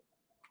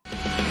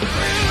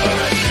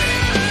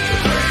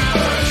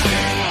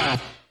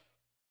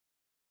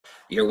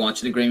You're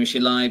watching the Green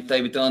Machine Live.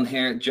 David Dunn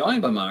here,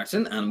 joined by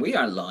Martin, and we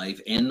are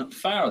live in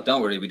Faro.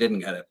 Don't worry, we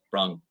didn't get it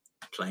wrong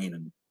plane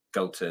and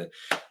go to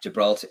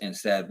Gibraltar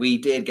instead. We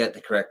did get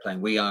the correct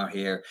plane. We are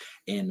here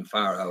in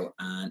Faro,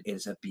 and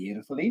it's a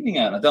beautiful evening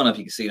out. I don't know if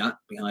you can see that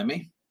behind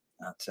me.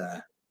 That's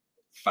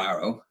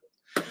Faro.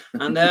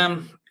 And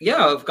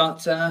yeah, I've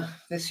got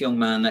this young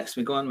man next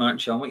to me. Go on, Martin,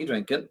 Sean, what are you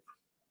drinking?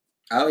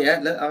 Oh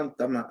yeah, look,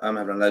 I'm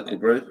having a local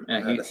brew.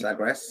 Yeah, the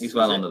Sagres. He's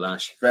well on the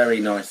lash.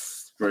 Very nice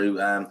brew.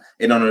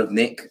 In honour of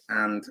Nick,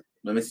 and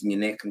we're missing you,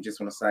 Nick. And just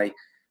want to say,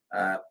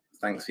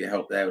 thanks for your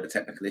help there with the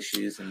technical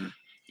issues. And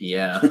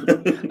yeah.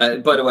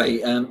 By the way,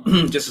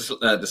 just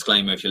a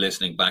disclaimer: if you're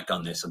listening back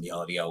on this on the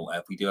audio,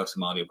 if we do have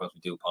some audio problems,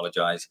 we do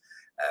apologise.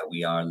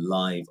 We are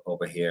live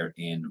over here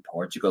in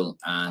Portugal,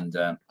 and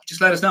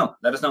just let us know.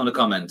 Let us know in the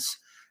comments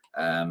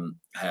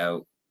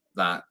how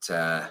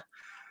that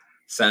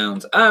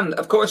sounds. And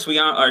of course, we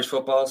are Irish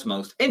football's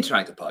most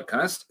interactive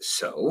podcast,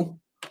 so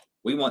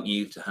we want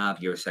you to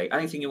have your say.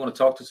 Anything you want to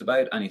talk to us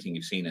about, anything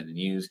you've seen in the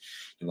news,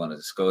 you want to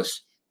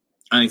discuss,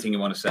 anything you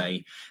want to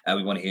say,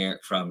 we want to hear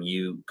from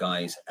you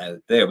guys out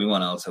there. We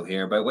want to also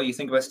hear about what you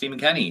think about Stephen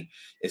Kenny.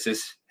 Is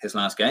this his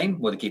last game?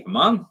 Will they keep him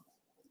on?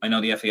 I know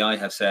the FAI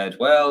have said,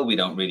 well, we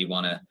don't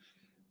want to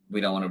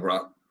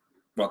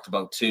rock the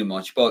boat too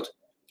much, but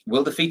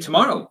will defeat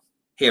tomorrow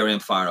here in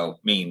Faro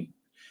mean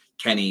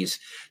Kenny's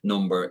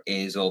number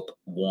is up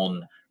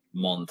 1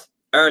 month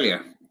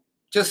earlier?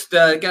 Just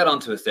get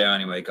onto us there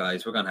anyway,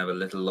 guys. We're going to have a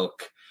little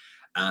look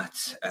at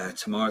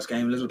tomorrow's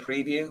game, a little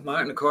preview.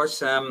 Martin, of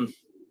course, it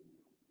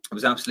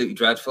was absolutely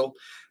dreadful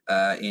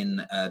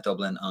in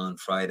Dublin on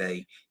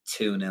Friday,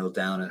 2-0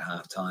 down at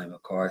half-time,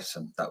 of course,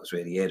 and that was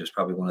really it. It was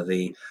probably one of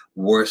the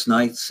worst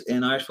nights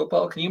in Irish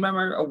football. Can you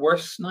remember a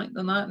worse night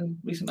than that in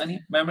recent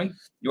memory?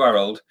 You are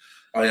old.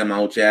 I am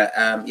old,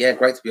 yeah. Yeah,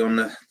 great to be on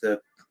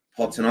the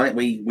pod tonight.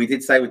 We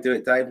did say we'd do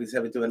it, Dave. We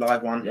said we'd do a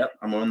live one. Yep.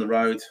 And we're on the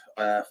road,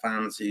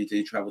 fans who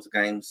do travel to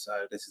games,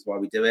 so this is why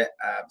we do it.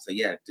 So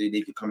yeah, do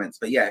leave your comments.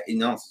 But yeah,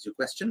 in answer to your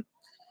question,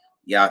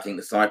 yeah, I think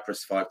the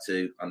Cyprus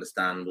 5-2,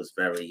 understand, was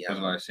very It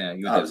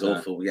was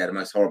awful. Yeah, the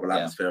most horrible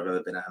atmosphere I've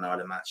ever been at an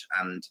Ireland match,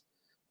 and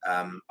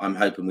I'm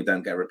hoping we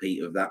don't get a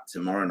repeat of that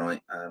tomorrow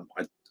night.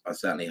 I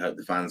certainly hope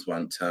the fans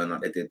won't turn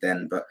like they did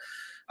then, but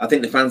I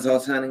think the fans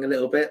are turning a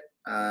little bit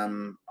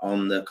on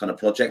the kind of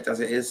project as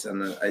it is,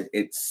 and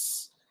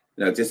it's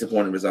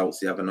disappointing results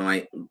the other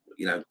night.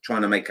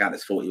 Trying to make out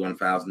there's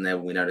 41,000 there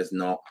when we know there's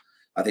not.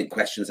 I think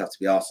questions have to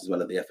be asked as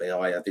well at the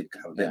FAI. I did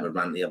have a bit of a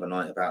rant the other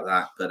night about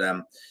that, but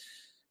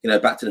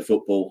back to the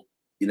football.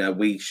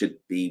 We should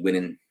be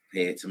winning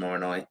here tomorrow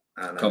night.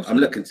 And I'm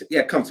looking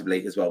to,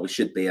 comfortably as well. We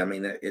should be. I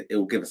mean, it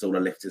will give us all a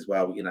lift as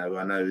well.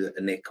 I know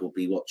that Nick will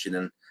be watching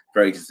and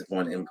very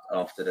disappointed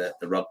after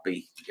the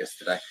rugby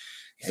yesterday.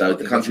 So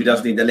the country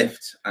does need the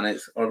lift, and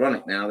it's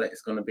ironic now that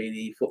it's going to be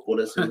the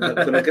footballers who are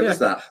going to give us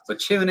that. So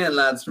tune in,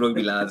 lads,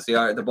 rugby lads.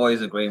 The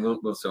boys agree.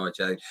 We'll sort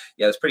you out.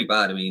 Yeah, it was pretty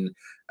bad. I mean,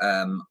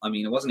 I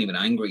wasn't even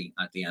angry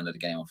at the end of the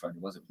game on Friday.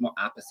 It was more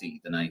apathy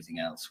than anything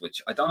else,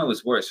 which I don't know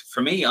is worse.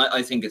 For me,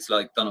 I think it's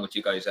like, don't know what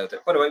you guys out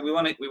there. By the way, we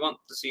want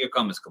to see your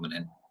comments coming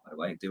in. By the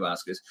way, do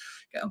ask us,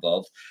 get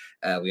involved.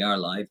 We are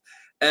live.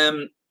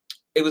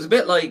 It was a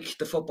bit like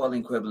the football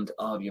equivalent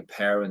of your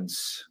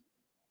parents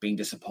being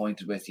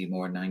disappointed with you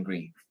more than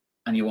angry,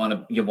 and you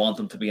want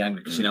them to be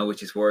angry because you know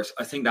which is worse.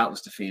 I think that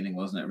was the feeling,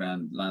 wasn't it,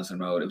 around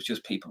Lansdowne Road? It was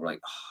just people like,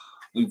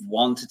 we've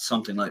wanted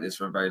something like this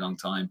for a very long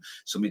time.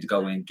 Somebody to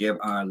go in, give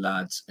our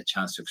lads a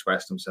chance to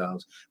express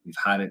themselves. We've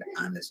had it,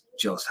 and it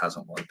just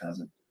hasn't worked, has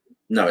it?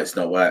 No, it's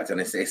not worked, and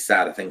it's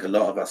sad. I think a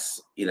lot of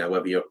us,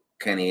 whether you're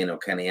Kenny in or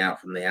Kenny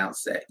out from the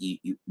outset,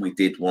 we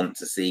did want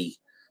to see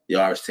the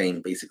Irish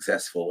team be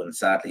successful, and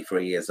sadly,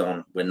 3 years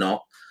on, we're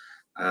not.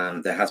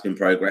 There has been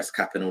progress,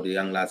 capping all the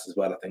young lads as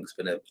well. I think it's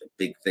been a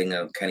big thing,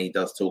 and Kenny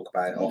does talk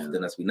about it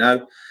often, as we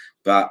know.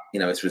 But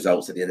it's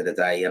results at the end of the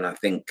day. And I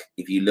think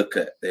if you look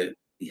at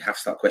you have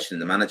to start questioning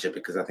the manager,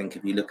 because I think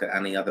if you look at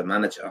any other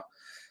manager,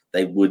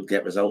 they would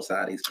get results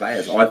out of these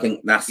players. I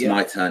think that's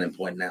my turning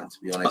point now, to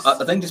be honest.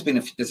 I think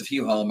there's a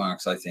few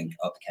hallmarks, I think,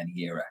 of the Kenny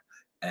era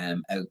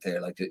out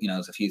there. Like,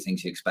 there's a few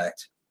things you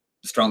expect.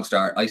 Strong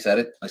start. I said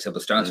it. I said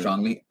we'll start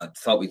strongly. I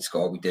thought we'd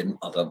score. We didn't.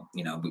 Although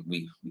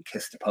we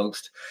kissed the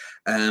post.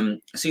 It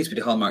seems to be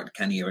the hallmark of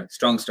Kenny era.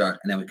 Strong start,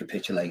 and then we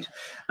capitulate.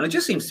 And it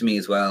just seems to me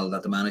as well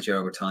that the manager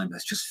over time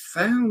has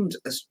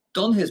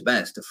done his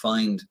best to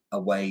find a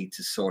way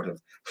to sort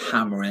of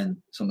hammer in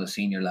some of the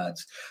senior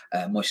lads,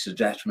 much to the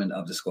detriment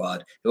of the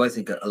squad, who I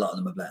think a lot of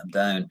them have let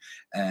him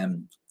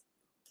down.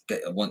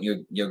 I want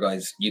you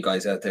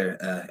guys out there.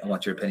 I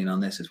want your opinion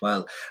on this as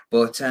well.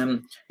 But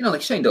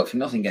like Shane Duffy,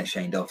 nothing against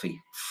Shane Duffy,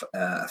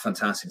 a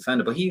fantastic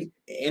defender. But he,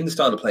 in the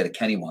style of play that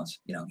Kenny wants,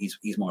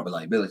 he's more of a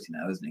liability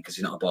now, isn't he? Because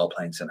he's not a ball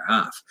playing centre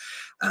half.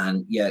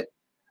 And yet,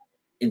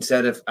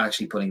 instead of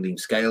actually putting Liam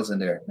Scales in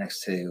there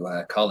next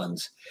to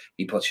Collins,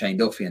 he puts Shane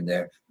Duffy in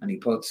there, and he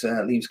puts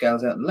Liam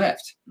Scales out and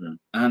left.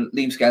 And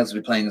Liam Scales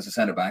will be playing as a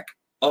centre back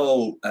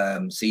all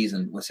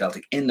season with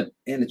Celtic in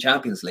the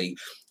Champions League.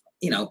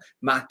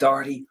 Matt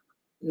Doherty,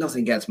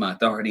 nothing against Matt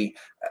Doherty.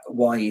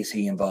 Why is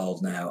he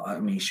involved now? I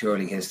mean,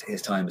 surely his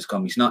time has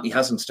come. He's not. He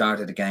hasn't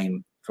started a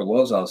game for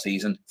Wolves all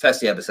season.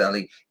 Festi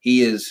Abicelli,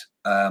 he is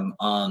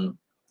on.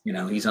 You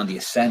know, he's on the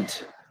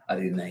ascent at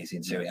Udinese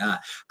in Serie A.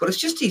 But it's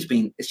just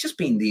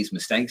been these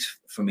mistakes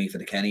for me, for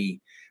the Kenny,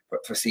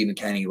 for Stephen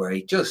Kenny, where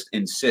he just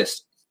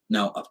insists,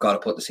 no, I've got to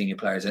put the senior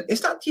players in.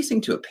 Is that, do you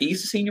think, to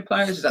appease the senior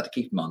players? Is that to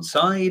keep them on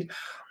side?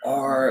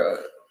 Or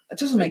it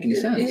doesn't make any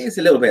sense. It is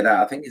a little bit of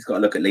that. I think he's got to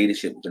look at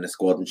leadership within the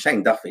squad. And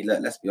Shane Duffy,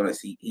 let's be honest,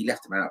 he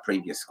left him out of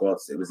previous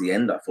squads. It was the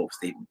end, I thought,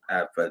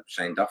 for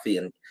Shane Duffy,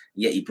 and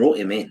yet he brought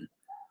him in.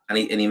 And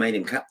he made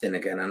him captain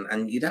again,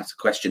 and you'd have to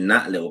question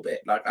that a little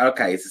bit. Like,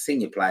 okay, it's a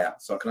senior player,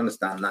 so I can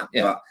understand that.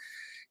 Yeah. But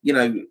you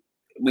know,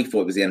 we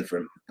thought it was the end for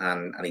him,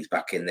 and he's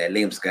back in there.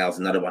 Liam Scales,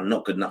 another one,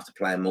 not good enough to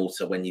play in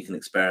Malta when you can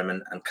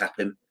experiment and cap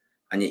him,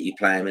 and yet you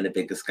play him in the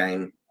biggest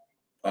game,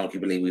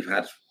 arguably, we've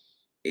had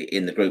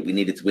in the group. We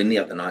needed to win the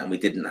other night, and we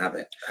didn't have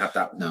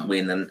that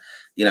win. And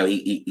you know,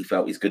 he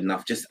felt he's good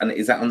enough. And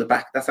is that on the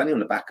back? That's only on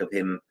the back of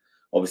him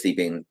obviously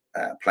being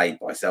played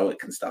by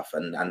Celtic and stuff,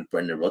 and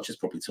Brendan Rodgers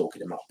probably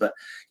talking him up. But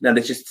you know,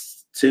 there's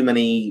just too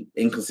many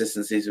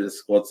inconsistencies with the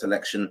squad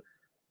selection,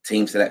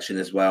 team selection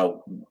as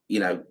well. You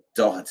know,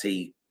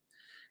 Doherty,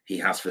 he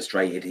has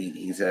frustrated.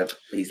 He's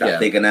that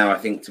bigger now. I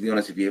think, to be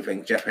honest with you, I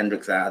think Jeff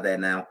Hendrick's out of there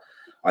now.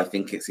 I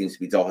think it seems to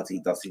be Doherty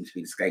does seem to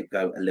be the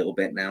scapegoat a little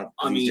bit now.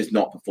 I mean, he's just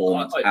not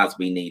performed as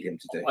we need him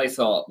to do. I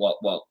thought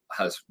what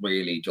has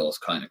really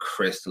just kind of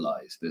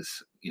crystallized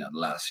this, you know, the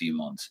last few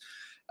months.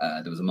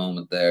 There was a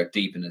moment there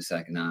deep in the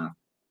second half.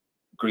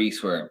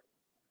 Greece were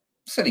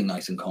sitting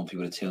nice and comfy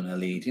with a 2-0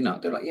 lead. You know,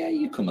 they're like, yeah,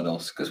 you come with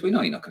us because we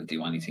know you're not going to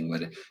do anything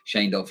with it.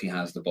 Shane Duffy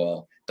has the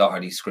ball.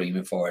 Doherty's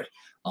screaming for it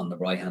on the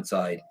right-hand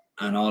side.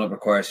 And all it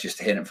requires is just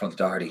to hit it in front of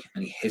Doherty.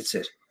 And he hits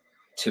it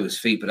to his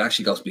feet, but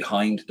actually goes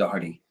behind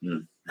Doherty.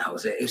 That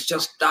was it. It's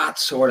just that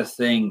sort of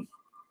thing.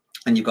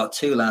 And you've got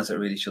two lads that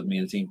really should be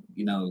in the team,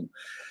 you know.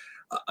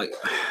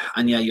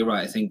 And yeah, you're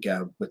right. I think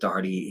with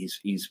Doherty,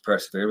 he's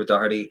persevered with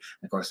Doherty.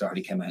 And of course,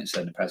 Doherty came out and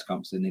said in the press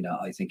conference, didn't he, that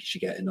I think he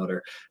should get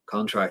another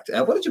contract.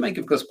 What did you make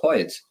of Gus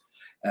Poyet's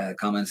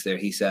comments there?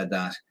 He said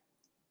that,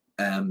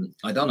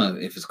 I don't know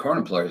if his current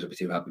employers would be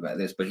too happy about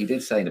this, but he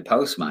did say in the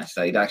post-match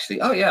that he'd actually,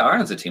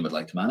 Ireland's a team I'd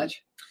like to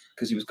manage,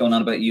 because he was going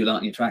on about you lot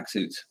in your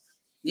tracksuits.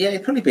 Yeah,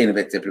 he's probably been a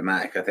bit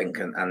diplomatic, I think,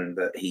 and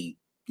that he,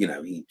 you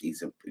know,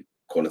 he's a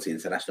quality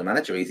international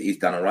manager. He's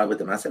done all right with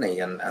them, hasn't he?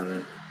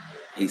 And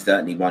he's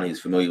certainly one who's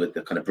familiar with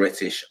the kind of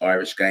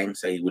British-Irish game,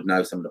 so he would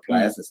know some of the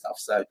players and stuff.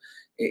 So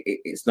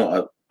it's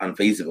not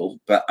unfeasible,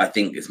 but I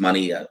think it's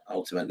money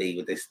ultimately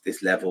with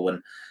this level. And,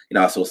 you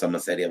know, I saw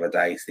someone say the other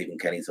day, Stephen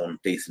Kenny's on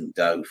decent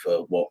dough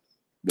for what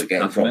we're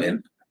getting from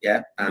him.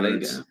 Yeah,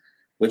 and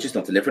we're just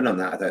not delivering on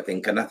that, I don't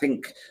think. And I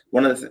think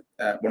one of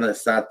the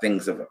sad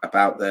things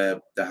about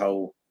the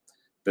whole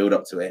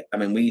build-up to it, I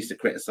mean, we used to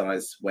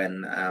criticise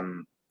when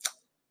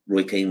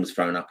Roy Keane was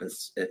thrown up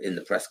in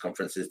the press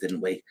conferences,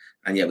 didn't we?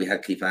 And yet we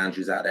had Keith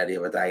Andrews out there the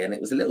other day, and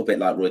it was a little bit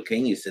like Roy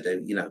Keane used to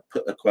do, you know,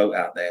 put a quote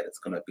out there that's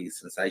going to be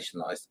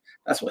sensationalised.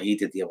 That's what he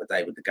did the other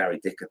day with the Gary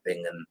Dicker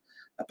thing and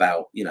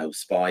about, you know,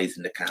 spies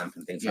in the camp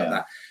and things like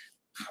that.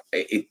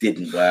 It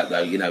didn't work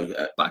though, you know.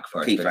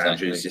 Keith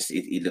Andrews just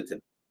he looked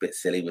a bit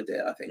silly with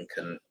it, I think,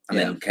 and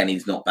then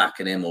Kenny's not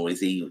backing him, or is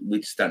he? We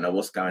just don't know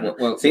what's going on.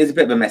 Well, seems a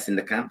bit of a mess in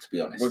the camp, to be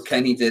honest. Well,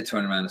 Kenny did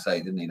turn around and say,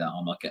 didn't he, that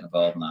I'm not getting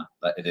involved in that.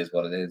 That it is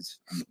what it is.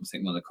 And I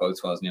think one of the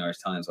quotes was in the Irish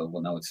Times, well,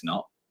 no, it's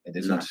not. It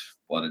isn't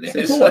what it is.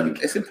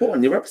 It's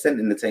important. You're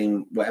representing the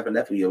team, whatever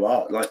level you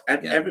are. Like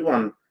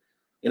everyone,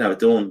 you know,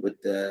 adorned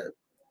with the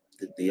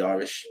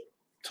Irish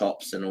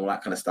tops and all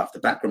that kind of stuff. The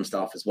backroom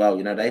staff as well.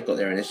 You know, they've got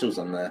their initials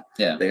on the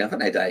thing, haven't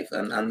they, Dave?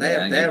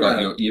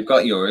 And you've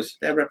got yours.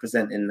 They're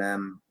representing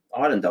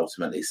Ireland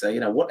ultimately. So, you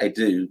know, what they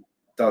do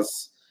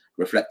does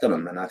reflect on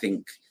them. And I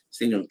think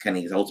Stephen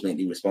Kenny is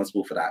ultimately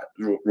responsible for that.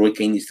 Roy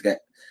Keane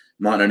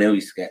Martin O'Neill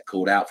used to get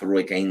called out for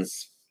Roy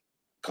Keane's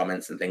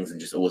comments and things and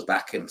just always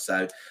back him.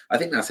 So I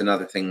think that's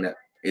another thing that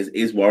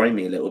is worrying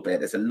me a little bit.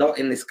 There's a lot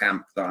in this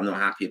camp that I'm not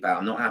happy about.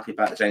 I'm not happy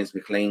about the James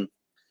McLean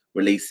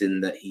releasing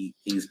that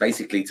he's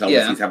basically told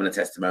us he's having a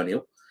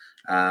testimonial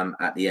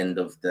at the end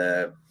of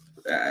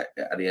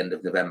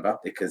November,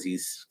 because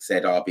he's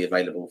said I'll be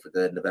available for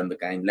the November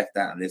game, left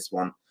out in this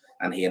one,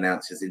 and he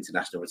announced his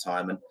international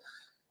retirement.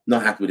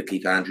 Not happy with the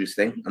Keith Andrews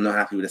thing. I'm not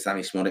happy with the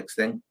Sammy Schmodix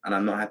thing, and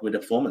I'm not happy with the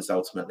performance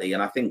ultimately.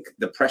 And I think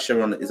the pressure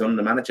is on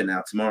the manager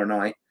now. Tomorrow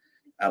night,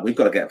 we've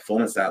got to get a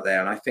performance out there.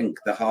 And I think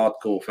the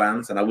hardcore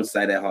fans, and I would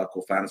say they're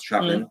hardcore fans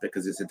travelling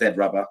because it's a dead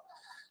rubber.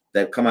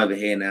 They've come over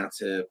here now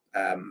to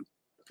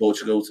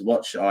Portugal to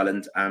watch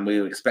Ireland, and we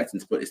were expecting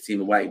to put this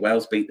team away.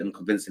 Wales beat them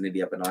convincingly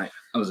the other night.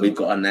 We've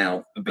got to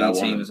now go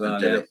team as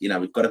well. Yeah. You know,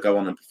 we've got to go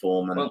on and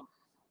perform, and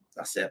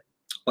that's it.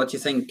 What do you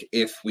think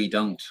if we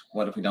don't?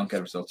 What if we don't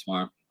get results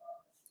tomorrow?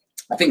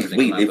 I think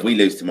if we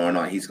lose tomorrow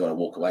night, he's got to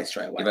walk away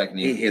straight away.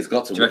 He has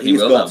got to. He's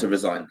got to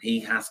resign.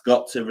 He has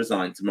got to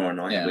resign tomorrow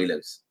night if we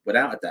lose,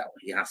 without a doubt.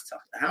 He has to.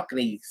 How can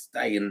he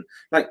stay in?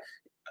 Like,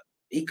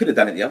 he could have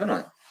done it the other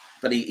night.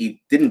 but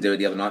he didn't do it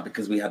the other night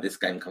because we had this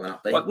game coming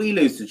up. But if we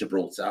lose to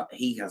Gibraltar,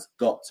 he has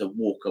got to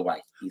walk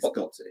away. He's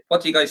got to.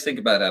 What do you guys think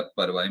about that,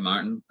 by the way,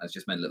 Martin? I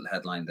just made a little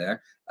headline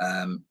there.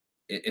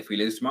 If we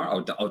lose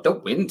tomorrow,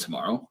 don't win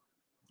tomorrow,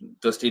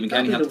 does Stephen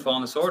Kenny have to fall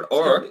on the sword?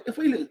 Or if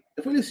we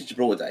lose to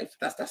Gibraltar, Dave,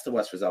 that's the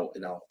worst result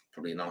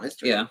probably in our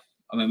history. Yeah,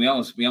 I mean we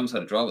almost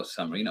had a draw with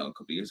San Marino a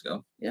couple of years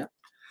ago. Yeah.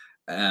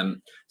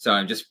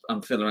 Sorry,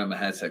 I'm fiddling around my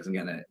headset because I'm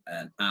getting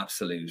an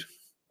absolute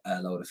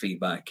load of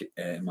feedback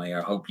in my ear.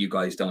 I hope you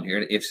guys don't hear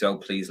it. If so,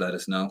 please let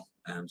us know.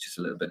 It's just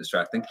a little bit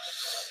distracting.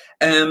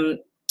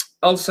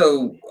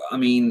 Also, I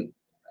mean,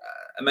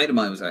 a mate of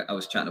mine I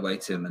was chatting away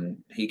to him, and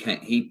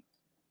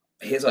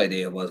his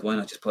idea was, why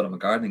not just put him on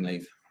gardening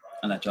leave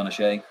and let John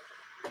O'Shea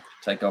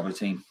take over the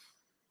team,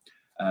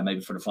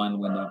 maybe for the final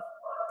window.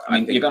 I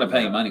mean, you're going to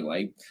pay him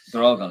anyway.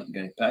 They're all going to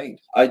get paid.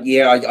 I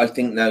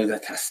think no,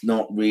 that's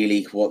not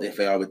really what the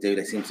FAI would do.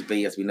 They seem to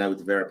be, as we know with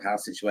the Vera Powell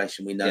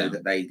situation, we know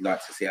that they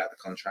like to see out the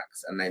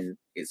contracts, and then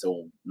it's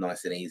all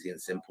nice and easy and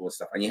simple and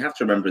stuff. And you have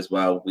to remember as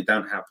well, we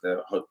don't have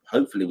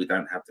hopefully we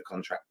don't have the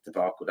contract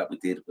debacle that we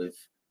did with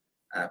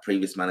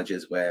previous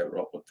managers, where,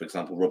 for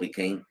example, Robbie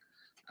Keane,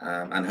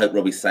 and hope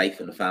Robbie's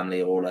safe and the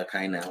family are all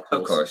okay now.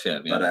 Of course, yeah.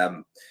 But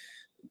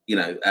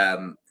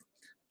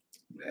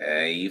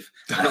Dave.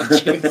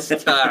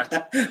 Start.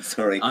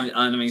 Sorry.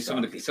 I mean, some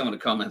of the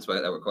comments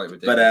about that were quite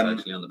ridiculous.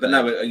 Actually, on the but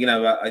no,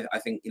 I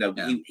think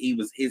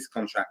his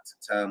contract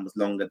term was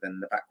longer than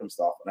the backroom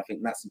staff, and I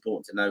think that's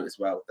important to note as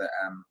well, that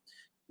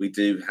we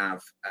do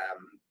have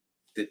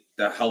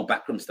the whole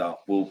backroom staff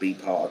will be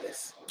part of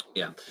this.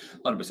 Yeah,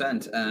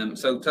 100%.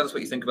 So tell us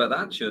what you think about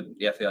that. Should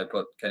the FAI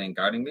put Kenny in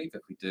gardening leave?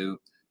 If we do,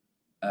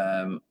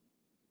 okay.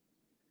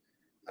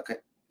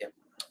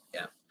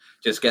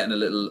 Just getting a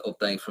little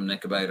update from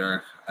Nick about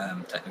our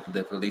technical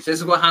difficulties. This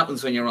is what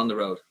happens when you're on the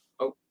road.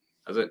 Oh,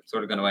 has it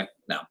sort of gone away?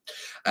 No.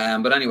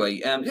 But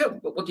anyway,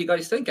 what do you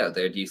guys think out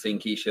there? Do you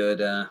think he should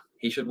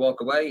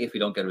walk away if we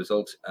don't get a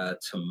result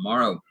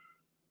tomorrow?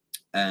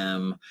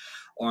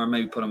 Or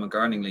maybe put him on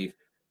gardening leave?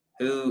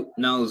 Who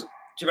knows? Do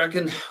you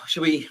reckon?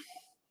 Should we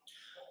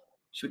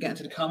get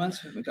into the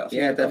comments? We got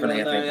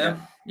definitely. I think,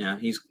 yeah.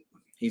 He's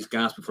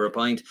gasping for a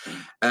pint.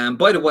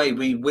 By the way,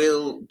 we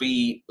will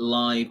be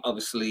live.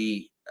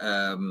 Obviously,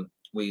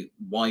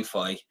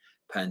 Wi-Fi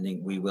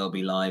pending. We will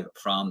be live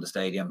from the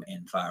stadium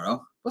in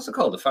Faro. What's it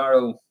called? The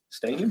Faro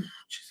Stadium?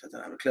 Jeez, I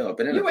don't have a clue. I've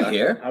been in. You were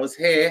here. I was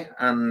here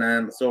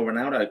and saw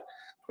Ronaldo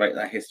create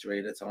that history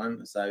at the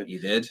time. So you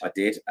did. I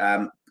did.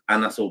 And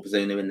I saw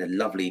Bazunu in the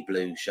lovely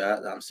blue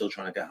shirt that I'm still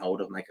trying to get hold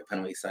of, make a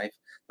penalty save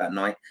that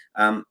night.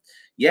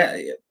 Yeah,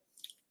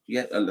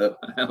 look.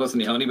 That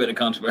wasn't the only bit of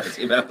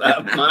controversy about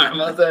that, Martin,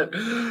 was it?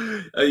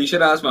 You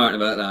should ask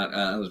Martin about that.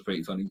 That was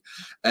pretty funny.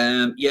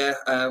 We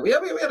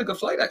had a good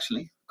flight,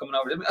 actually, coming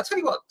over. I'll tell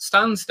you what,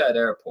 Stansted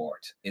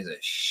Airport is a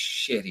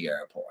shitty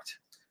airport.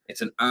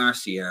 It's an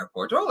RC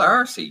airport. They're all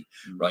RC,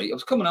 right? I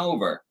was coming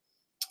over,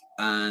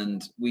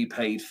 and we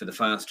paid for the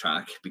fast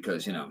track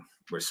because,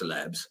 we're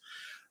celebs.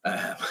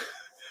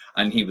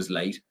 And he was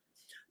late.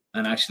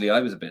 And actually, I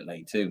was a bit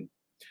late, too.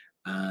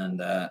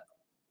 And...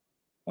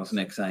 what's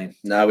Nick saying?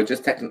 No, we're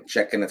just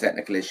checking a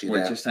technical issue.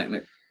 We're just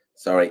technical.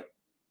 Sorry.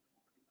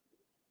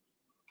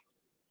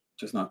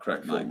 Just not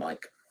correct,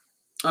 Mike.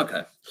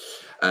 Okay.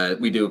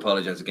 We do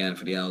apologize again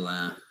for the old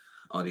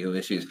audio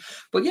issues.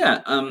 But yeah,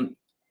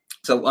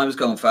 so I was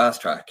going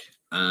fast track,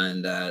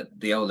 and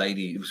the old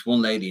lady, there was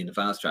one lady in the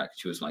fast track,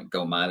 she was like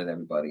going mad at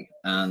everybody.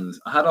 And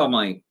I had all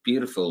my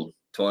beautiful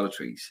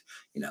toiletries,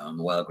 I'm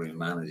a well-groomed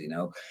man, as you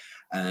know,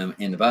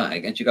 in the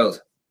bag. And she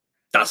goes,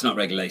 "That's not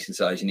regulation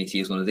size. You need to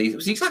use one of these." It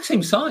was the exact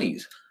same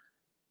size.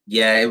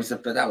 Yeah,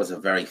 but that was a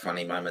very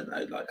funny moment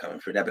though, like coming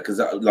through there,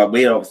 because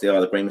we obviously are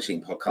the Green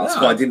Machine podcast,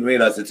 so I didn't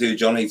realise the two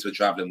Johnnies were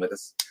travelling with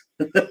us.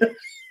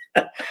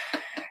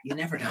 You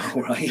never know,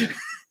 right?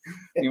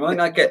 You might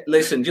not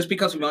listen, just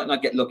because we might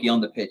not get lucky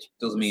on the pitch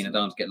doesn't mean I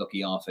don't get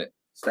lucky off it.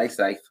 Stay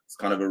safe. It's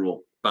kind of a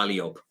rule.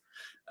 Bally up.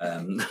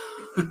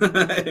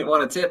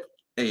 Want a tip?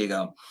 There you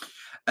go.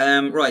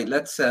 Right,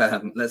 let's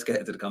get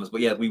into the comments.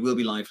 But yeah, we will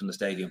be live from the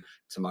stadium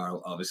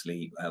tomorrow,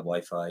 obviously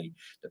Wi-Fi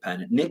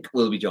dependent. Nick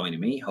will be joining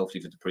me,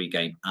 hopefully for the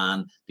pre-game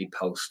and the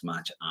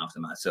post-match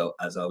aftermath. So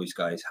as always,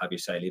 guys, have your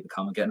say, leave a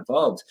comment, get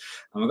involved.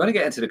 And we're going to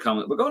get into the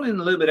comment. We're going in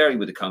a little bit early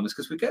with the comments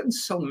because we're getting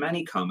so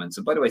many comments.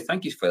 And by the way,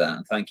 thank you for that.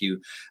 And thank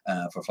you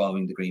for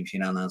following the Green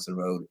Machine on Lansdowne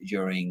Road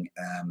during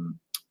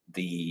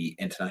the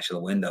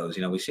international windows.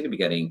 We seem to be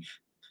getting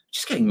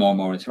more and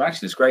more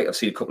interaction. It's great. I've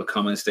seen a couple of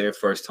comments there.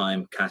 First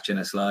time catching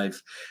us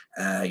live.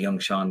 Young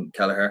Sean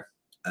Kelleher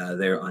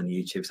there on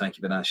YouTube. Thank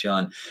you for that,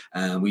 Sean.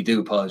 We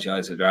do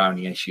apologise if there are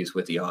any issues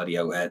with the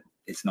audio.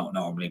 It's not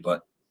normally,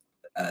 but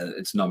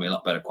it's normally a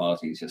lot better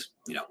quality. It's just,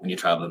 when you're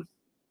traveling,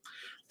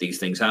 these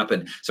things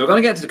happen. So we're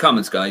going to get to the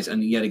comments, guys.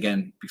 And yet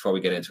again, before we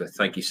get into it,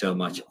 thank you so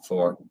much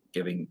for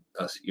giving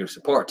us your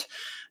support.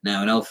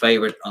 Now, an old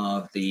favourite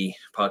of the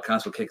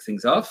podcast will kick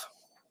things off.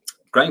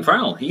 Graham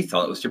Farrell, he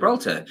thought it was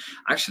Gibraltar.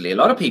 Actually, a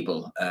lot of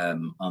people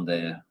on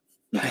the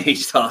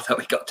page thought that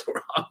we got the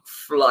wrong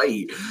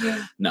flight.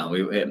 No,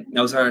 that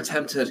was our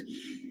attempted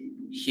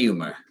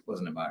humour,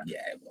 wasn't it, Martin?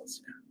 Yeah, it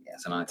was. Yeah.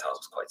 Yes, and I thought it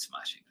was quite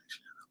smashing.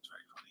 Actually, that was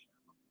very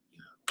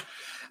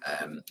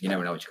funny. You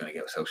never know what you're going to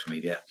get with social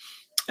media.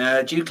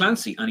 Jude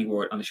Clancy, any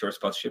word on the short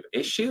sponsorship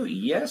issue?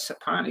 Yes,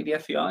 apparently the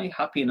FEI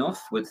happy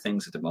enough with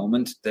things at the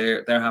moment.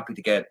 They're happy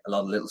to get a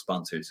lot of little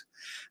sponsors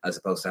as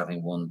opposed to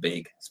having one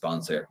big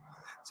sponsor.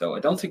 So I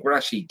don't think we're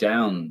actually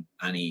down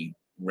any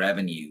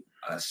revenue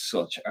as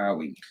such, are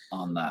we,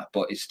 on that?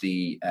 But it's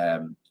the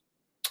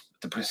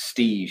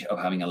prestige of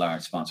having a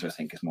large sponsor, I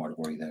think, is more the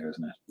worry there,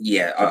 isn't it?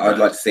 Yeah, I'd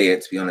like to see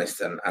it, to be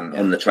honest, and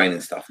on the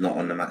training stuff, not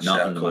on the match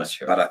show, of course.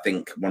 But I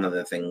think one of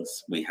the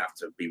things we have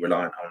to be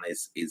reliant on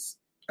is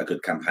a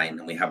good campaign,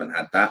 and we haven't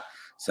had that.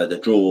 So the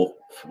draw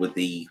with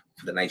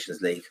for the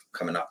Nations League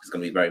coming up is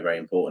going to be very, very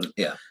important.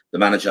 Yeah, the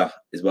manager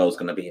as well is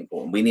going to be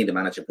important. We need a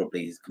manager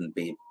probably who's going to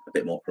be a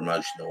bit more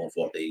promotional of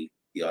what the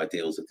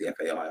ideals of the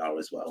FAI are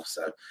as well.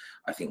 So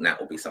I think that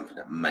will be something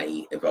that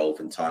may evolve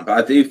in time.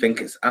 But I do think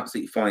it's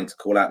absolutely fine to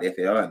call out the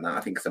FAI on that.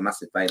 I think it's a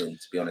massive failing,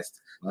 to be honest,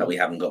 that we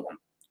haven't got one.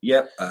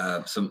 Yep.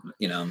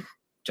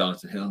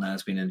 Jonathan Hill now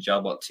has been in the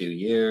job 2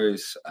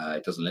 years.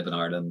 Doesn't live in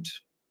Ireland.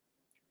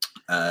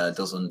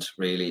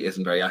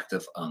 Isn't very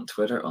active on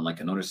Twitter,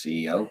 unlike another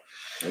CEO.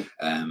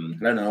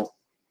 No.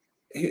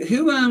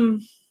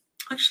 Who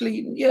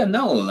actually, yeah,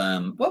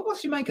 Noel.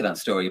 What do you make of that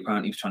story?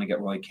 Apparently, he was trying to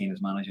get Roy Keane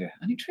as manager.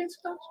 Any truth to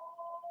that?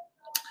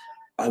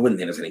 I wouldn't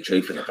think there's any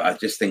truth in it, but I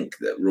just think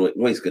that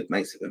Roy's good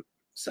mates with him.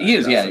 So he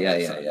is,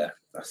 yeah.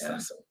 That's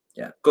all.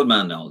 Yeah, good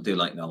man, Noel. Do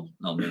like Noel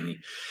Mooney.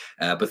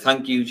 But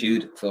thank you,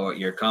 Jude, for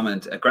your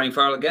comment. Graham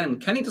Farrell again.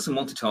 Kenny doesn't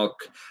want to talk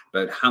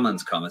about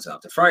Hammond's comments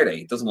after Friday.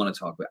 He doesn't want to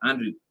talk about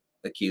Andrew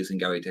accusing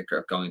Gary Dicker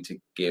of going to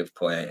give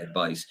Poyet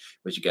advice,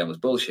 which again was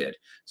bullshit.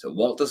 So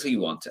what does he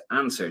want to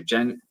answer?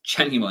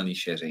 Genuinely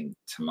shitting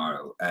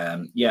tomorrow.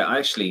 I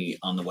actually,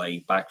 on the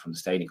way back from the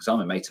stadium, because all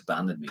my mates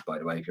abandoned me, by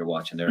the way, if you're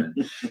watching, they're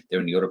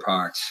in the other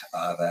part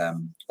of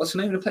what's the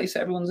name of the place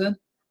everyone's in?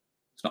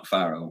 It's not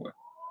Faro.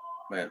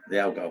 Well, the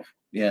Algarve.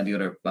 Yeah, the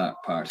other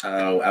part.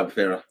 Oh,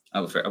 Albufeira.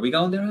 Albufeira. Are we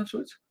going there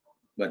afterwards?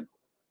 When?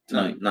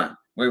 Tonight? No.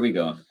 Where are we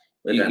going?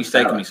 He's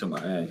taking me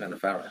somewhere. Yeah. We're going to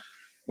Faro.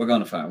 We're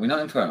going to Faro. We're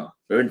not in Faro.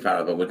 We're in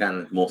Faro, but we're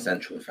going more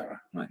central in Faro.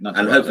 Right,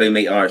 and hopefully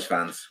meet Irish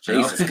fans.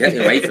 Jesus, get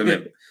away from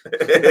him.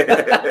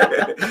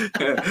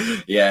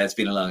 Yeah, it's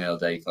been a long old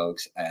day,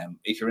 folks.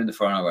 If you're in the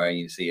Faro area,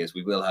 you see us.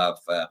 We will have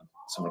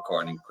some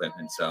recording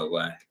equipment. So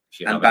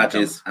and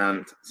badges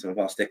and some of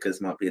our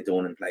stickers might be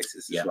adorning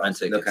places. Yeah, well. and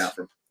tickets. Look out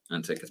for them.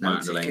 And tickets,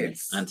 Martin Delaney.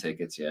 And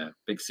tickets, yeah.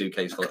 Big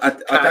suitcase full. I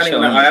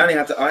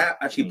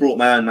actually brought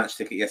my own match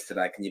ticket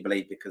yesterday. Can you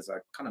believe? Because I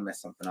kind of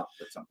messed something up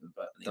with something.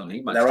 But don't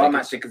need there are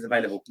match tickets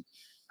available.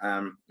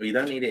 You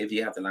don't need it if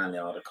you have the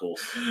lanyard, of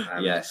course.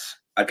 Yes.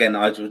 Again,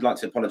 I would like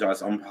to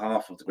apologise on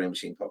behalf of the Green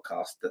Machine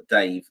podcast that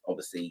Dave,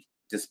 obviously,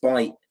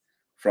 despite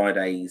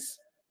Friday's,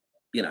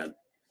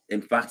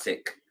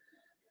 emphatic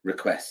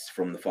requests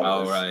from the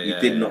followers, you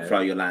did not throw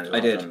your lanyard. I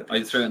did.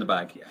 I threw it in the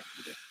bag. Yeah,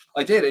 you did.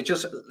 I did.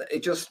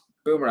 It just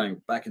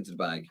boomerang back into the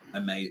bag. I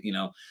made,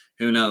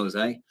 who knows,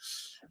 eh?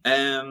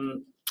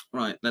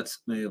 Right, let's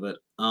move it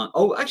on.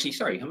 Oh, actually,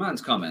 sorry,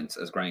 Haman's comments,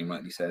 as Graham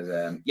rightly says.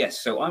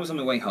 Yes, so I was on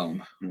my way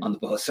home on the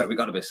bus. So we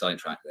got a bit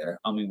sidetracked there.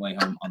 On my way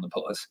home on the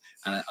bus,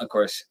 and of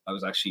course, I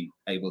was actually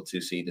able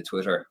to see the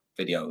Twitter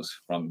videos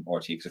from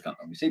RT because I can't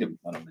really see them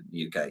when I'm in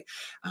the UK.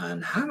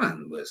 And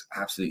Haman was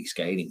absolutely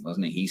scathing,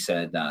 wasn't he? He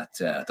said that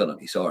I don't know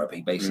if you saw it, but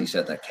he basically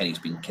said that Kenny's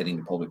been kidding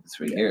the public for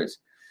 3 years.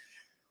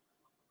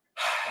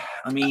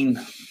 I mean,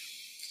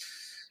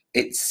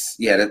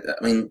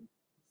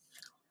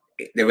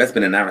 there has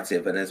been a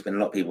narrative, and there's been a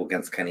lot of people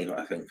against Kenny,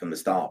 I think, from the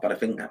start. But I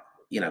think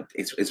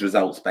it's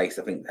results based.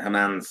 I think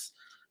Haman's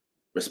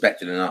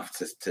respected enough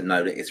to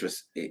know that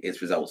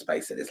it's results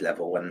based at this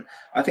level, and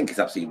I think it's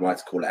absolutely right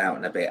to call it out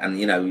in a bit. And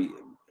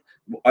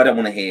I don't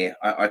want to hear.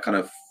 I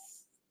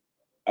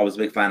was a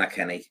big fan of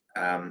Kenny,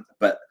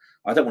 but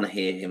I don't want to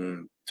hear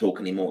him talk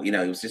anymore. He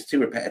was just too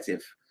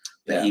repetitive.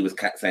 That he was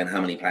saying how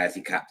many players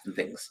he capped and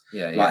things.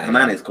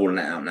 Haman is calling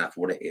it out now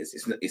for what it is.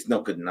 It's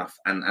not good enough.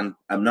 And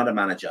another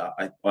manager,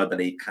 I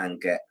believe, can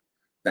get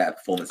better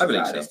performances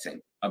out of this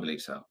team. I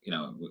believe so.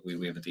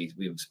 We have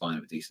a spine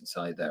of a decent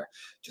side there.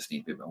 Just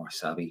need a bit more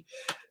savvy.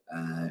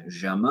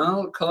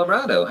 Jamal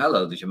Colorado.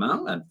 Hello to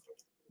Jamal. And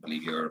I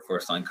believe you're a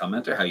first-time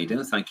commenter. How you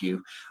doing? Thank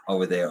you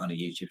over there on the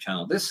YouTube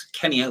channel. This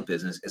Kenny out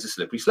business is a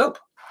slippery slope.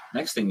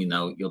 Next thing you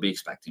know, you'll be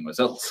expecting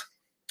results.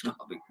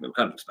 We're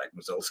kind of expecting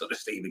results under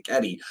Stephen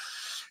Kenny.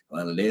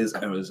 Well, it is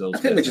a result. I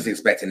think we're just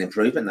expecting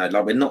improvement, though.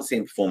 Like, we're not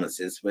seeing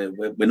performances. We're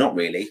not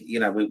really.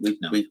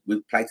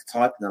 We've played to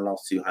type in the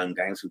last 2 home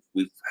games.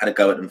 We've had a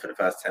go at them for the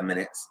first 10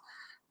 minutes,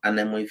 and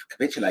then we've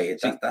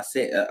capitulated. That's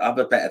it.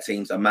 Other better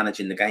teams are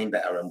managing the game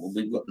better, and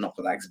we've not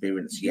got that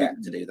experience yet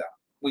to do that.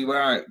 We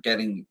were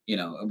getting,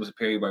 it was a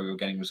period where we were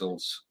getting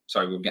results.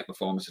 Sorry, we were getting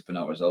performances, but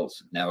not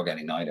results. Now we're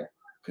getting neither.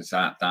 because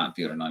that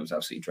the other night was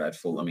absolutely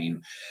dreadful. I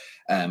mean,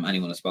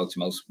 anyone I spoke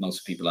to,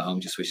 most people at home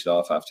just switched it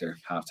off after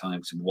half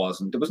time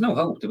because there was no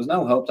hope. There was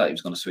no hope that he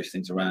was going to switch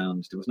things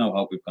around. There was no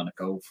hope we were going to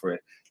go for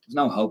it. There was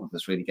no hope of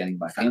us really getting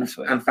back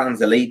into it. And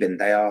fans are leaving.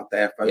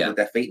 They're frozen with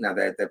their feet now.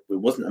 There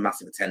wasn't a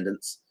massive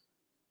attendance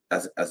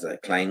as they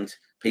claimed.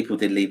 People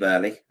did leave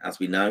early, as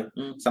we know.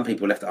 Some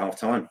people left at half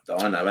time,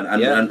 that I know.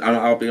 And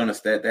I'll be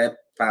honest, they're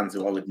fans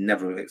who I would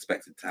never have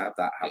expected to have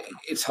that happen.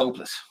 It's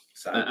hopeless.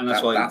 So and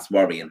that's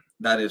worrying.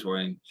 That is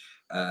worrying.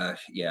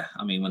 Yeah,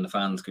 I mean, when the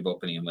fans give up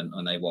on you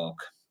when they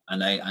walk,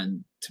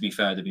 and to be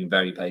fair, they've been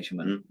very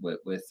patient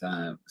with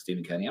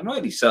Stephen Kenny, and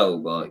rightly so.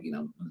 But you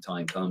know, when the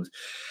time comes,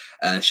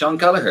 Sean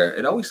Gallagher,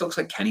 it always looks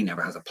like Kenny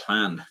never has a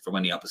plan for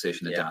when the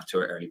opposition adapt to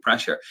early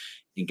pressure.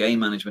 In game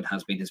management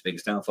has been his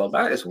biggest downfall.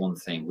 That is one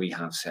thing we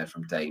have said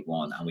from day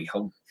one, and we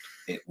hope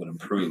it will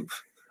improve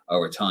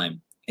over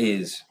time.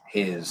 Is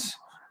his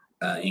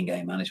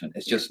in-game management?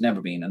 It's just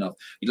never been enough.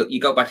 You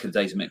go back to the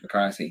days of Mick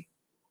McCarthy.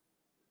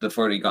 The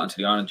further he got into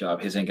the Ireland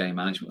job, his in-game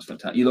management was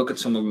fantastic. You look at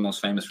some of the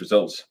most famous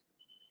results,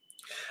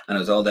 and it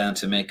was all down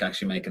to Mick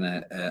actually making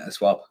a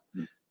swap.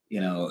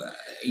 You know,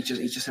 he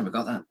just never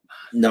got that.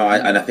 No,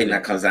 and I think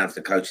that comes down to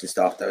the coaching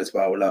staff though as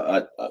well.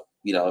 Like,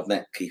 you know, I've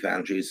met Keith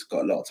Andrews,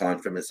 got a lot of time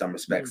for him in some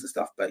respects and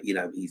stuff, but you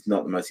know, he's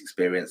not the most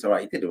experienced. All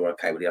right, he did all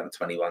okay with the under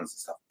 21s and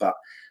stuff, but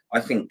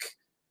I think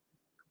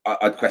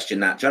I'd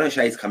question that. John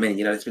O'Shea's come in,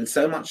 you know, there's been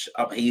so much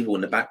upheaval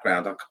in the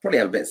background. I could probably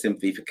have a bit of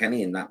sympathy for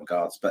Kenny in that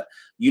regards, but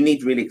you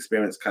need really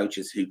experienced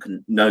coaches who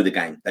can know the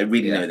game. They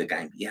really know the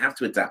game. You have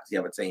to adapt to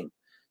the other team.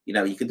 You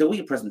know, you can do all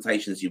your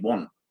presentations you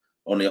want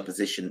on the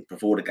opposition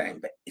before the game,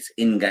 but it's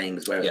in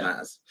games where it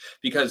matters.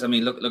 Because I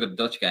mean, look at the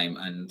Dutch game,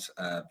 and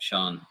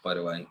Sean, by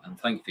the way, and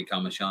thank you for your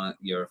comment, Sean.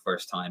 You're a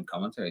first-time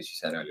commenter, as you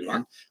said earlier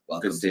on.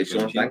 Welcome. Good to see you,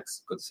 Sean.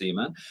 Thanks. Good to see you,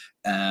 man.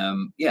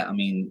 Yeah, I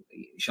mean,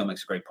 Sean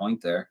makes a great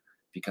point there.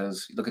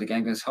 Because look at the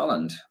game against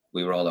Holland,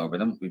 we were all over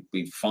them.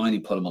 We finally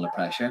put them under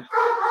pressure,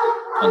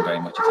 not very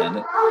much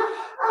attended,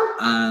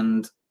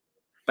 and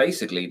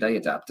basically they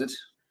adapted,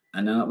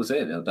 and then that was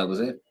it.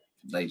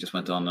 They just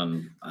went on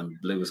and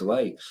blew us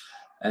away.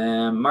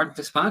 Martin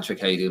Fitzpatrick,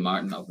 how you doing,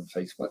 Martin? Over on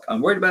Facebook.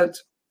 I'm worried about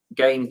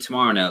game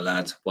tomorrow now,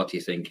 lads. What do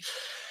you think?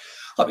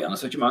 I'll be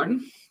honest with you,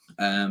 Martin.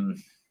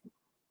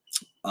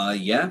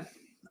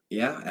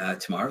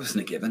 Tomorrow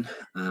wasn't a given,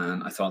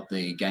 and I thought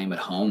the game at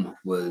home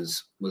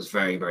was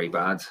very, very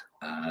bad,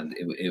 and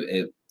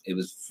it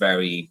was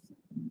very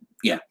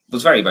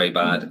very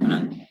bad,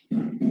 and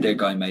their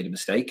guy made a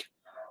mistake,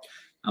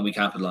 and we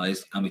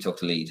capitalised and we took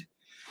the lead,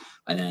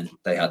 and then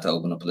they had to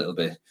open up a little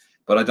bit.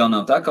 But I don't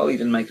know if that goalie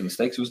didn't make the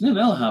mistakes. It was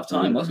 0-0 at half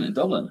time, wasn't it, in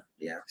Dublin?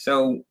 Yeah.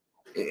 So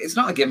it's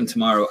not a given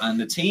tomorrow, and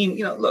the team,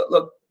 you know,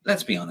 look.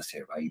 Let's be honest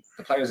here, right?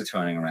 The players are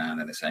turning around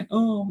and they're saying,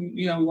 "Oh,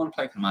 you know, we want to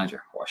play for the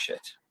manager." Or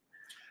shit.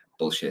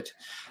 Bullshit.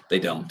 They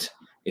don't.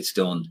 It's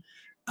done,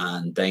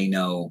 and they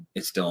know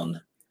it's done,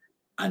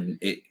 and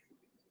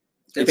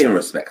they're being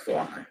respectful,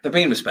 aren't they? They're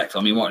being respectful.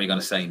 I mean, what are you going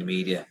to say in the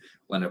media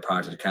when they're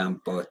part of the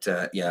camp? But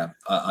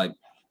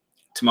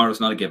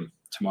tomorrow's not a given.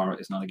 Tomorrow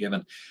is not a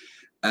given.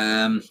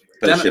 But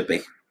it should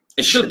be.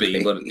 It should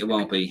be, but it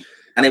won't be.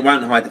 And it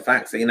won't hide the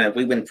fact that, you know, if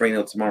we win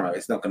 3-0 tomorrow,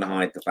 it's not going to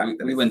hide the fact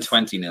that we win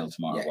 20-0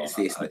 tomorrow. Yeah, it's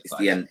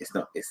the end. It's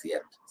the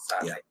end.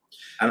 Sadly.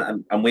 Yeah.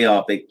 And we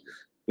are big.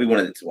 We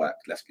wanted it to work.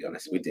 Let's be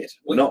honest. We did.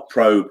 We're not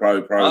pro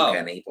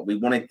Kenny, but we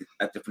wanted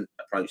a different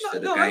approach to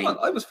the game.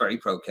 I was very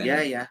pro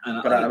Kenny. Yeah.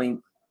 But I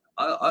mean,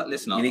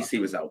 listen. You need to see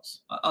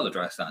results. I'll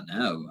address that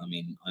now. I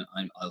mean,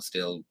 I'll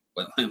still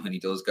when he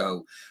does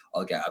go,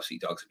 I'll get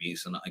absolutely dogs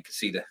abuse, and I can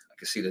see the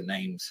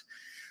names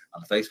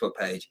on the Facebook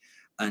page.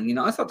 And you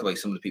know, I thought the way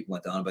some of the people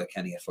went on about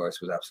Kenny at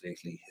first was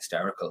absolutely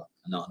hysterical,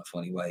 and not in a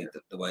funny way.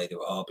 The way they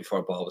were, before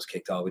a ball was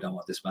kicked, we don't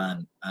want this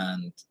man.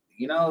 And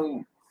you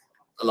know,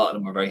 a lot of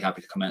them were very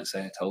happy to come out and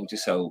say, "I told you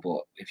so."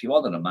 But if you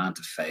wanted a man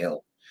to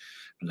fail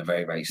from the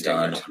very, very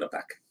start, you're not going to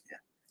back.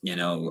 You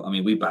know, I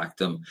mean, we backed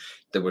them.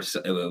 It was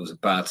a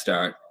bad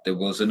start. There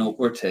was an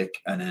upward tick,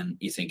 and then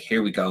you think,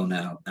 "Here we go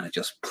now," and it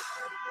just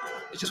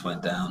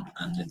went down,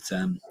 and it's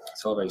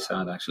all very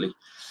sad actually.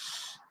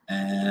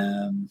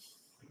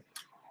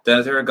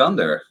 Denethor of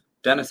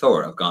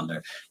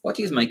Gondar. What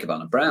do you make of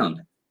Alan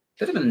Brown?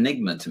 Bit of an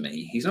enigma to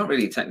me. He's not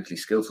really a technically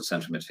skillful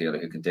central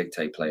midfielder who can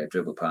dictate play or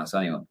dribble past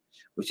anyone,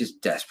 which is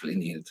desperately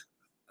needed.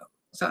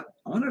 I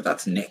wonder if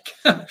that's Nick.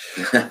 Yeah,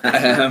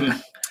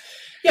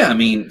 I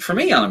mean, for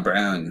me, Alan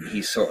Brown,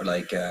 he's sort of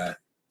like a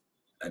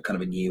kind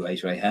of a new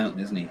age Ray Houghton,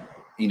 isn't he?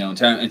 You know,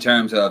 in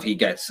terms of he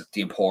gets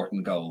the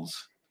important goals.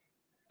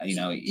 You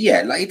know,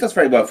 like he does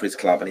very well for his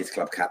club, and he's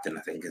club captain,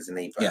 I think, isn't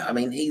he? But, yeah. I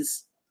mean,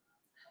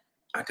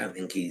 I don't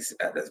think he's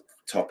at the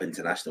top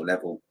international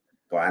level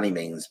by any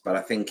means, but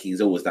I think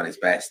he's always done his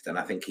best, and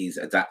I think he's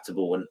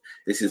adaptable. And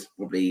this is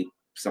probably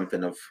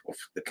something of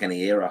the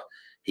Kenny era.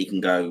 He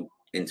can go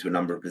into a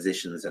number of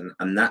positions,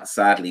 and that's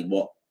sadly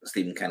what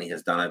Stephen Kenny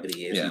has done over the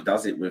years. Yeah. He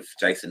does it with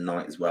Jason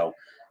Knight as well.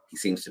 He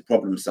seems to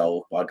problem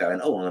solve by going,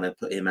 "Oh, I'm going to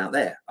put him out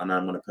there, and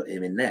I'm going to put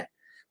him in there."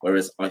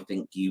 Whereas I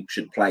think you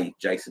should play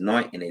Jason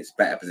Knight in his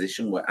better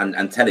position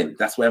and tell him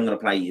that's where I'm going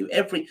to play you.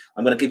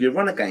 I'm going to give you a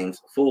run of games,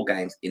 4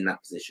 games in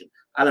that position.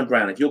 Alan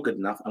Brown, if you're good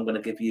enough, I'm going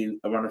to give you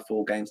a run of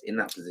 4 games in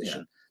that position.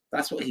 Yeah.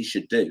 That's what he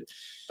should do.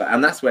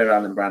 And that's where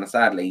Alan Brown,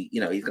 sadly,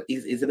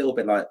 he's a little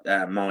bit like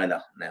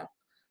Myler now.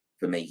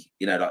 For me,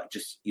 like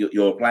just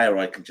you're a player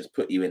I can just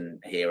put you in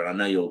here, and I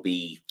know you'll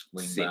be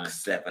wing 6, back.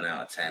 7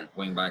 out of 10.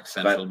 Wing back,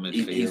 central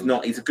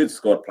midfield. He's a good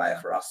squad player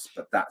for us,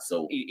 but that's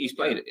all. He's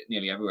played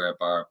nearly everywhere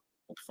bar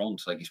up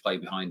front. Like he's played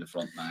behind the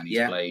front man.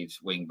 He's played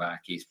wing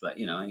back. He's played.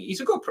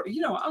 He's a good pro.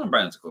 Alan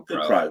Brown's a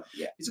good pro.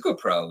 Yeah, he's a good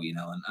pro.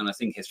 And I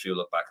think history will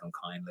look back on him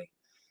kindly.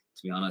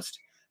 To be honest.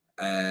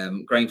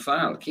 Graham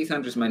Fowle, Keith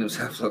Andrews made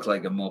himself look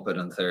like a muppet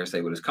on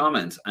Thursday with his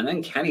comments, and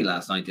then Kenny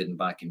last night didn't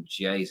back him.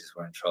 Jesus,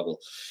 we're in trouble.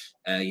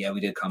 We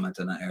did comment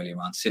on that earlier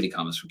on. Silly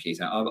comments from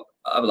Keith. I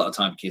have a lot of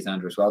time for Keith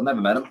Andrews as well.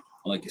 Never met him,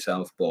 like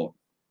yourself, but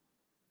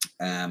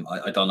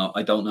I don't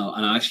know.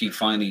 And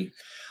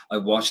I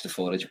watched the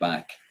footage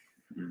back.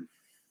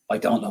 I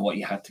don't know what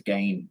you had to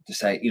gain to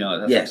say.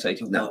 That's what I say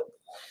to him. No.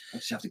 I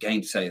just have to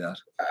gain to say that.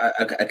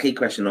 A key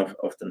question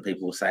often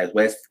people will say is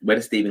where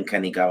does Stephen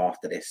Kenny go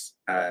after this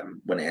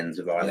when it ends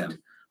with Ireland? Yeah.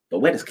 But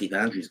where does Keith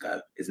Andrews go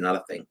is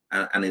another thing.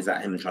 And is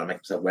that him trying to make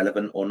himself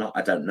relevant or not?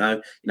 I don't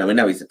know. We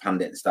know he's a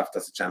pundit and stuff,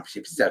 does the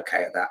championship. He's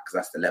okay at that because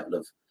that's the level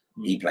of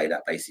he played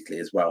at basically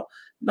as well.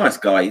 Nice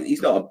guy.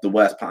 He's not the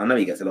worst part. I know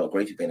he gets a lot of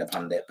grief for being a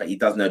pundit, but he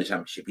does know the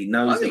championship. He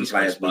knows the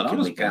players week in,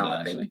 week out.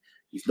 I think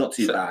he's not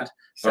too bad.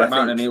 So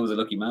Martin O'Neill was a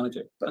lucky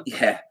manager. But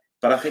yeah.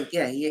 But I think,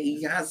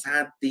 he has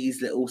had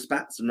these little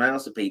spats and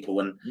rows of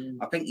people, and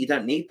I think you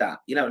don't need that.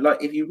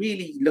 Like if you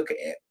really look at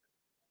it,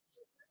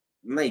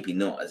 maybe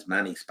not as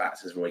many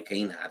spats as Roy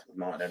Keane had with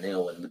Martin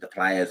O'Neill and with the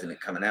players and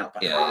it coming out.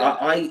 But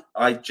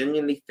I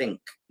genuinely think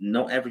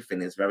not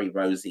everything is very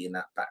rosy in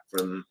that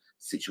backroom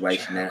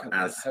situation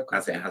as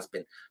it has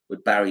been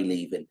with Barry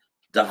leaving,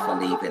 Duffer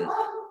leaving.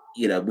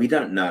 We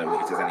don't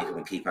know if there's anything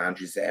with Keith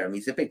Andrews there. I mean,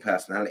 he's a big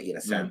personality in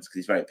a sense because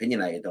he's very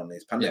opinionated on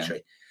his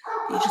punditry.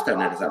 You just don't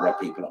know, does that rub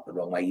people up the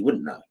wrong way? You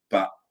wouldn't know.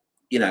 But,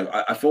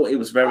 I thought it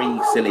was very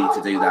silly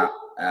to do that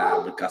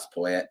with Gus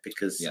Poyet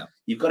because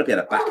you've got to be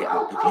able to back it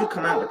up. If you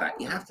come out with that,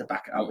 you have to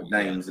back it up with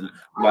names and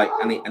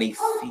he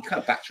kind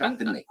of backtracked,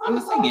 didn't he? And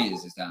the thing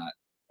is that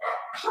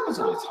it happens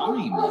all the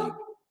time,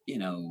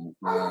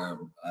 where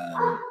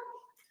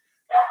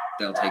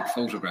they'll take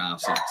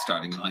photographs of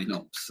starting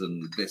lineups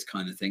and this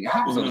kind of thing. It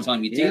happens all the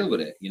time. You deal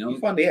with it, You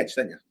find the edge,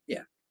 don't you?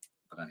 Yeah.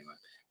 But anyway,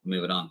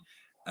 moving on.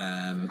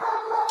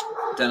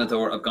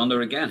 Denethor of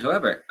Gondor again.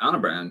 However, Anna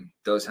Brown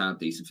does have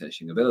decent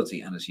finishing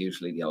ability and is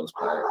usually the oldest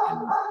player in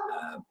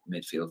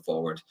midfield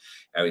forward.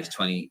 He's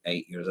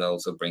 28 years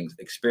old, so brings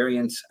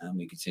experience, and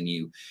we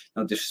continue.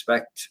 No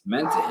disrespect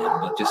meant to him,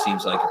 but it just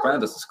seems like if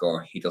Brown doesn't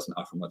score, he doesn't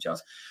offer much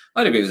else.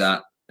 I'd agree with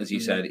that. As you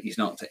said, he's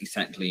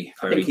technically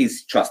very... I think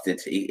he's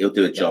trusted. He'll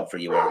do a job for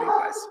you wherever he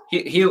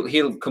plays.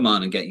 He'll come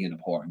on and get you an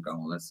important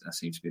goal. That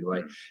seems to be the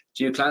way.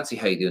 Jude Clancy,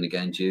 how you doing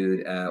again,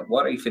 Jude?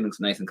 What are you feeling?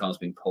 Nathan Collins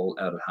being pulled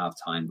out at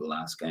half-time the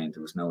last game.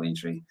 There was no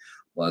injury.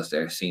 Was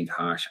there? Seemed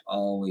harsh.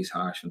 Always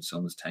harsh when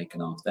someone's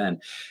taken off then.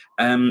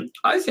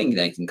 I think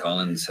Nathan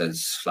Collins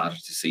has flattered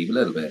to deceive a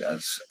little bit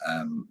as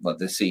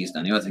this season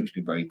anyway. I think he's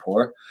been very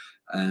poor.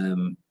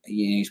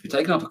 He's been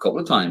taken off a couple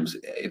of times,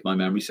 if my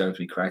memory serves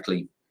me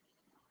correctly.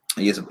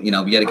 He is,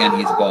 yet again,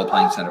 he's a ball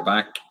playing centre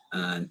back.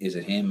 And is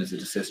it him? Is it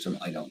the system?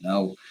 I don't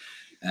know.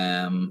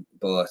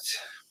 But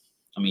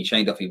I mean,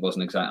 Shane Duffy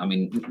wasn't exactly. I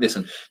mean,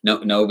 listen,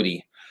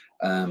 nobody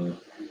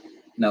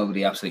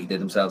absolutely did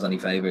themselves any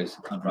favors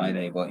on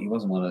Friday. But he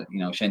wasn't one of.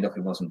 Shane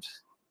Duffy wasn't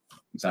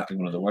exactly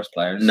one of the worst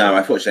players. No,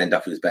 I thought Shane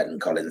Duffy was better than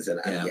Collins,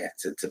 and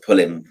to pull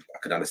him, I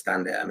could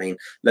understand it. I mean,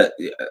 look,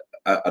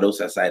 I'd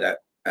also say that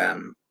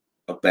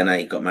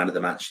Benet got man of the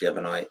match the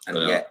other night, and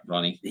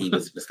Ronnie, he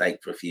was a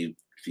mistake for a few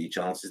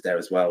chances there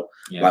as well.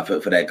 Like for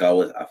their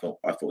goal, I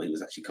thought he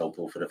was actually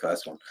culpable for the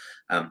first one.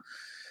 But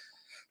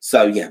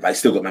he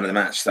still got man of the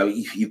match. So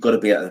you've got to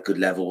be at a good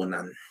level,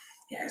 and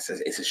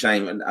it's a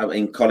shame. And I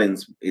mean,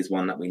 Collins is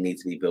one that we need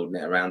to be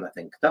building it around. I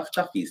think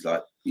Duffy's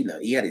like, he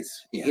had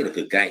a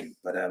good game,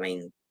 but I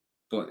mean,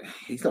 but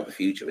he's not the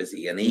future, is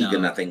he? And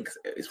Egan, I think,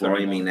 is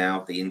worrying me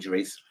now. The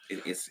injuries, I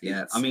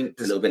mean,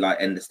 it's a little bit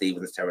like Ender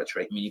Stevens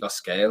territory. I mean, you got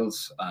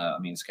Scales.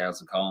 Scales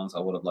and Collins. I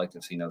would have liked to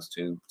have seen those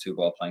two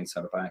ball playing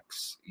centre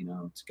backs,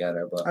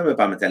 together. But I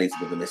remember Bamadelli's a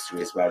bit of a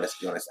mystery as well. Let's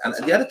be honest. And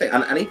the other thing,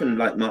 and even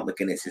like Mark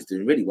McGuinness is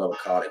doing really well with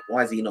Cardiff.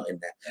 Why is he not in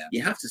there? Yeah.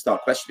 You have to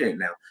start questioning it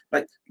now.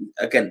 Like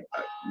again,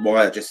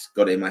 why I just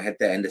got it in my head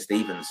there, Ender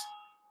Stevens.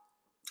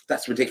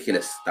 That's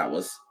ridiculous. That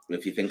was,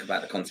 if you think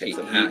about the context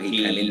of how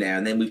he came in there,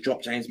 and then we've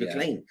dropped James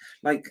McLean.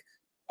 Like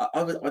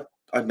I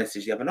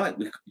messaged the other night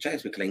with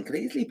James McLean could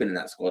easily been in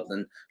that squad.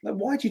 And like,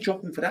 why did you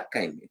drop him for that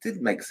game? It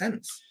didn't make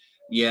sense.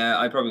 Yeah,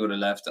 I probably would have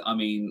left. I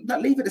mean,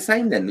 leave it the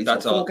same then. We've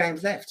got 4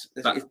 games left.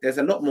 There's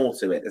a lot more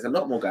to it. There's a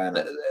lot more going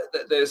on.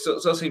 There's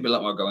also seems to be a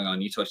lot more going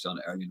on. You touched on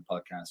it earlier in the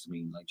podcast. I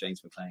mean, like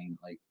James McLean,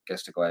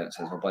 gets to go out and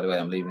says, "Well, by the way,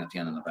 I'm leaving at the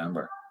end of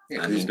November."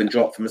 Yeah, and he's been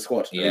dropped from the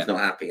squad. Yeah. He's not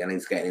happy, and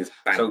he's getting his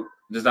bank. So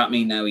does that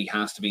mean now he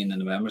has to be in the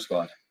November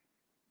squad?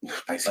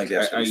 Basically,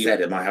 that's what he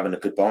said. Am I having a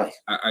goodbye?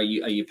 Are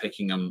you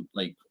picking him?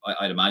 Like,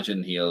 I'd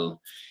imagine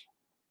he'll.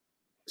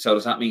 So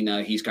does that mean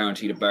now he's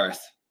guaranteed a berth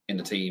in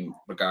the team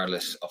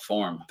regardless of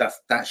form?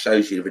 That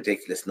shows you the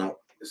ridiculousness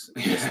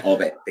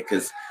of it,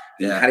 because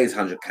he had his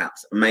 100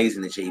 caps,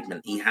 amazing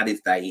achievement. He had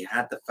his day. He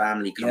had the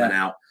family coming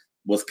out.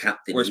 Was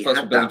captain. We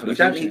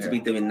don't need to be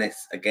doing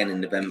this again in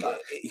November.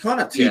 You can't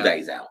have 2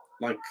 days out.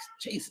 Like,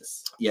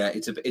 Jesus. Yeah,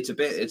 it's a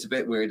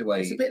bit weird the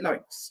way. It's a bit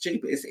like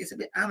stupid. It's a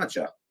bit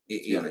amateur.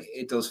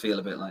 It does feel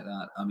a bit like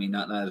that. I mean,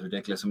 that is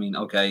ridiculous. I mean,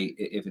 okay,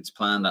 if it's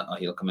planned that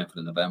he'll come in for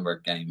the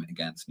November game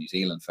against New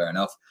Zealand, fair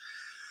enough.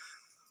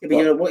 Yeah, but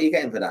you know what are you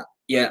getting for that?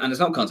 Yeah, and there's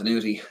no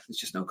continuity. There's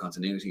just no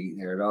continuity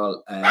there at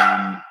all.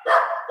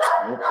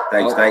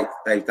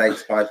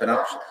 Dave's piping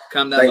up.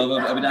 Calm down,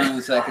 love. I'll be down in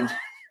a second.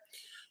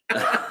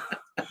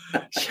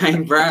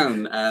 Shane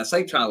Brown,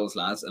 safe travels,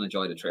 lads, and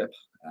enjoy the trip.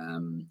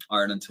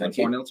 Ireland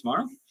 24-0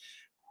 tomorrow.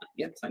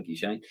 Yeah, thank you,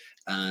 Shane.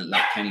 And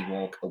let Kenny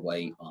walk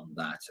away on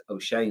that.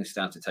 O'Shea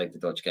still have to take the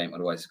Dutch game,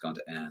 otherwise it's going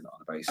to end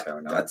on a very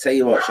sour note. I tell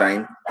you what,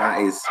 Shane, that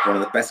is one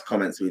of the best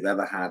comments we've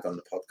ever had on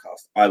the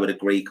podcast. I would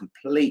agree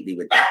completely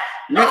with that.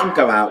 Let him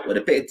go out with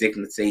a bit of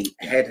dignity,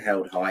 head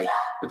held high.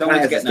 But don't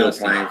want to get still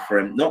nasty. Playing for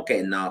him, not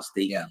getting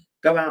nasty. Yeah.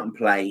 Go out and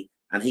play,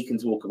 and he can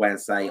walk away and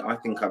say, "I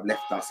think I've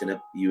left us in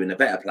a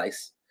better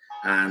place."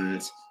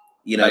 And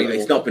you know,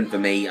 it's not been for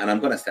me, and I'm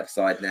going to step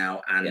aside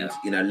now, and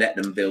you know, let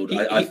them build.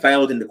 I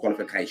failed in the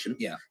qualification.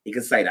 Yeah, he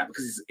can say that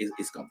because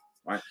it's gone,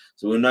 right?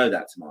 So we'll know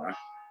that tomorrow.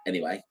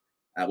 Anyway,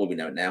 well, we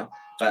know it now.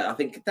 But I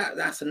think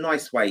that's a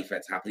nice way for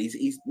it to happen.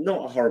 He's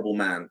not a horrible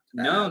man.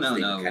 No.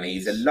 Kenny.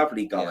 He's a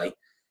lovely guy. Yeah.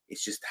 It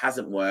just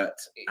hasn't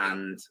worked,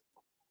 and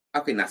I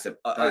think that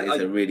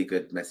is a really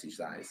good message.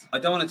 That is. I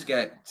don't want it to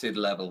get to the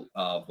level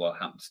of what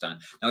happened to Stan.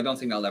 Now, I don't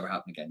think that'll ever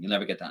happen again. You'll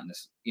never get that in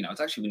this. You know, it's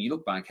actually, when you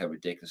look back how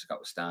ridiculous it got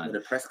with Stan. But the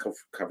press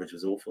coverage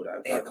was awful,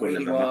 though. It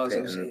really was.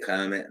 It was and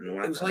Kermit and all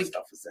that kind of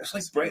stuff. It was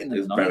like Britain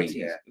in the 90s.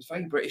 It was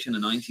very British in the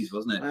 90s,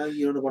 wasn't it? Well,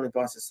 you're the one who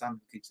buys the Sun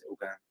and keeps it all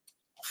going.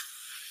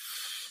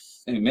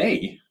 Who,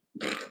 me?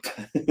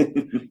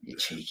 You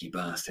cheeky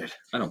bastard.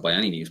 I don't buy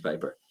any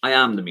newspaper. I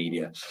am the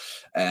media.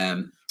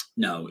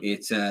 No,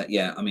 it's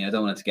yeah. I mean, I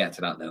don't want it to get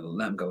to that level.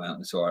 Let them go out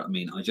and sort. I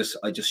mean, I just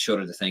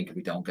shudder to think if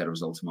we don't get a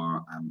result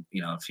tomorrow,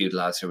 you know, a few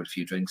lads here with a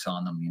few drinks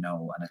on them, you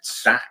know, and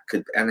it's that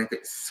could, and if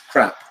it's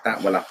crap,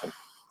 that will happen.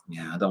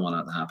 Yeah, I don't want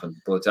that to happen.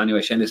 But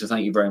anyway, Shane, listen,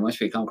 thank you very much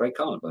for your comment. Great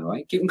comment, by the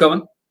way. Keep them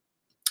coming.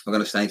 We're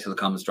going to stay till the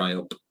comments dry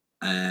up.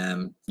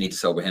 Need to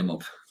sober him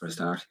up for a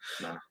start.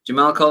 No.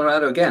 Jamal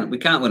Colorado again. We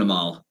can't win them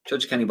all.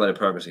 Judge Kenny by the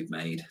progress we've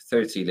made.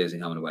 3rd seed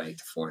losing home and away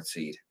to 4th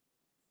seed.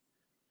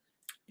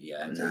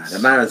 Yeah, the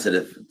manners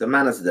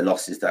of the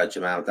losses, though,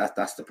 Jamal.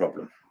 That's the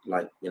problem.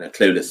 Like, you know,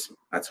 clueless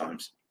at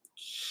times.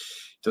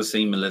 It does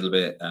seem a little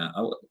bit.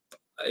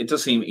 It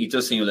does seem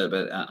a little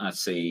bit at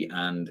sea.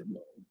 And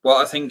what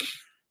I think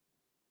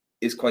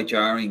is quite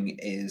jarring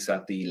is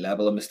that the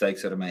level of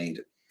mistakes that are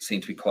made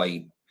seem to be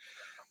quite.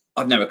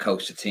 I've never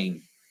coached a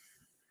team.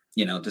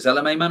 You know, does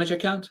LMA manager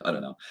count? I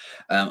don't know.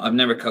 I've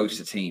never coached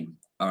a team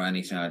or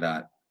anything like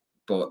that,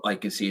 but I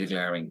can see the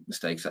glaring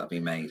mistakes that have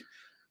been made.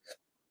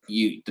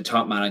 The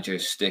top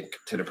managers stick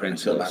to the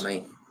principles. Talk about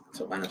me,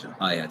 top manager.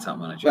 Oh yeah, top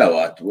manager.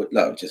 Well,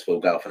 we'll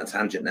go off on a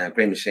tangent now.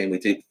 Green Machine, we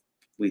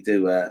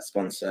do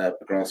sponsor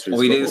grassroots.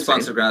 We do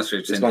sponsor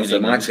grassroots. We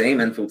sponsor my team,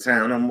 Enfield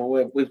Town, and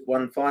we've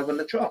won 5 on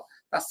the trot.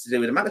 That's to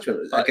do with the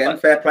management. Again,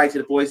 fair play to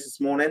the boys this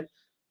morning.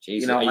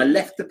 Jesus, you know, I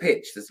left the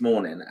pitch this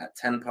morning at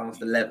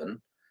 11:10,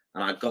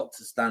 and I got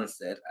to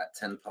Stansted at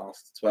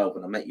 12:10,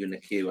 and I met you in the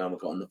queue, and we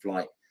got on the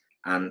flight.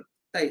 And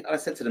I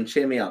said to them,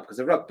 cheer me up, because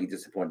the rugby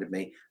disappointed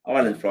me.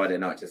 Ireland Friday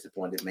night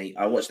disappointed me.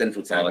 I watched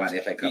Enfield Town win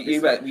the FA Cup.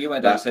 You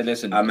went down and said,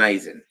 listen.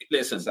 Amazing.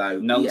 Listen, so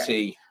no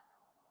tea.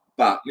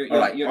 But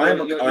I am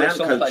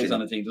coaching on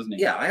the team, doesn't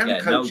he? Yeah, I am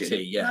coaching. No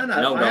tea, yeah.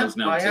 No,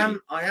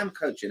 I am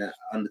coaching at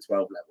under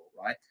 12 level,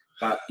 right?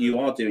 But you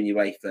are doing your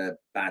UEFA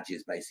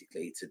badges,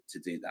 basically, to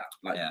do that.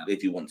 Like,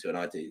 if you want to, and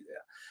I do. Yeah.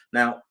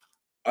 Now,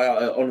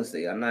 I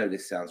honestly, I know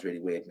this sounds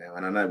really weird now,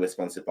 and I know we're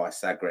sponsored by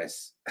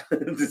Sagres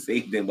this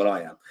evening. Well,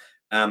 I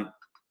am.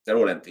 They're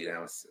all empty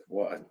now.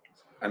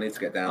 I need to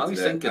get down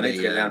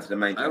to the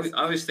main. I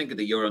always think of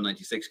the Euro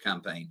 '96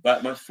 campaign.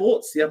 But my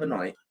thoughts the other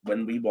night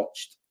when we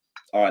watched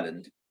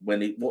Ireland,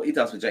 what he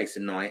does with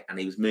Jason Knight, and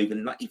he was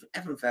moving, like even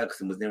Evan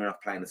Ferguson was near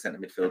enough playing the centre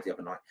midfield the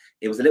other night.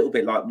 It was a little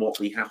bit like what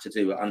we have to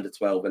do at under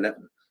 12,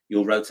 11.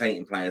 You're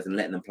rotating players and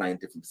letting them play in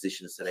different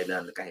positions so they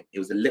learn the game. It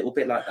was a little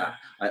bit like that.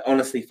 I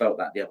honestly felt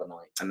that the other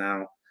night. And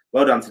now,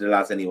 well done to the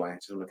lads anyway.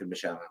 Just want to give them a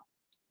shout out.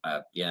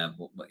 Yeah,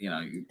 you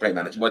know, great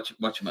manager. Watch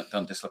him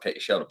don't dislocate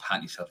your shoulder,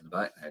 pat yourself in the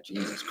back there.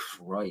 Jesus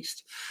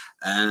Christ.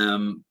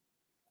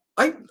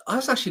 I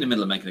was actually in the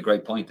middle of making a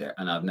great point there,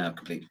 and I've now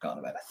completely forgotten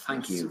about it.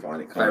 Thank you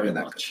very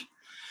much.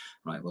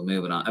 Right, we'll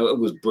move it on. It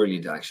was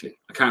brilliant, actually.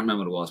 I can't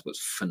remember what it was, but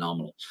it's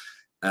phenomenal.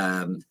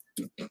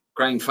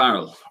 Graham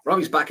Farrell.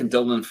 Robbie's back in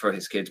Dublin for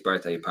his kid's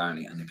birthday,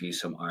 apparently, and the view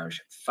some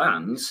Irish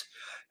fans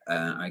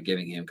are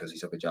giving him because he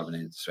took a job in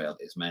Israel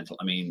is mental.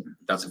 I mean,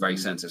 that's a very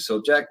sensitive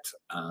subject.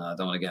 I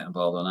don't want to get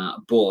involved on that,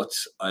 but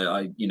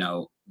I you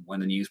know, when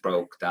the news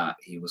broke that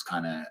he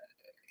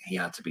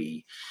had to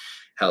be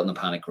held in a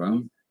panic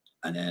room,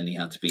 and then he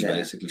had to be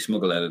basically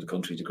smuggled out of the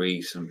country to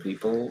Greece, and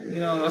people,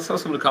 I saw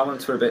some of the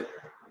comments were a bit.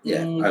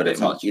 Yeah, a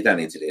bit much. You don't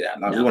need to do that.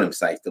 Like, we want him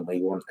safe, don't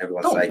we? We want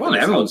everyone safe. We want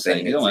everyone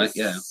safe. You don't want it,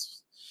 yeah.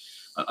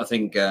 I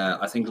think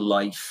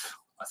life.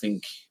 I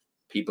think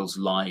people's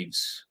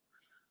lives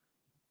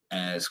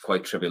is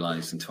quite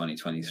trivialized in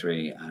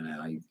 2023,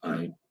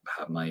 and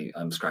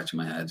I'm scratching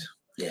my head.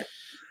 Yeah,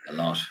 a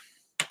lot.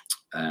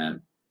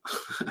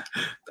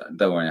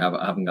 Don't worry,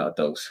 I haven't got a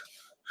dose.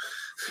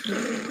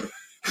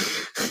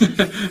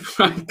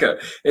 Frank,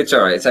 it's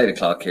all right. It's 8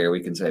 o'clock here.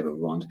 We can say what we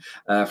want.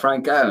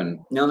 Frank Gowan,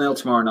 0-0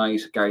 tomorrow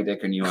night. Gary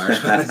Dicker, new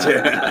Irish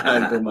manager.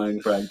 Good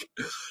man, Frank.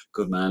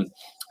 Good man.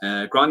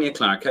 Grania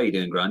Clark, how you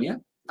doing, Grania?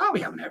 Oh,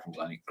 we haven't heard from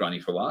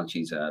Grania for a while.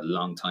 She's a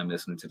long time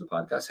listening to the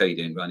podcast. How you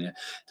doing, Grania?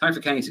 Time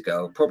for Kenny to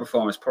go. Poor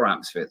performance, poor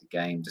atmosphere at the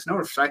game. There's no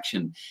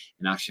reflection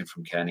in action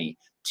from Kenny.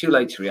 Too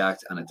late to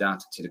react and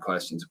adapt to the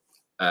questions.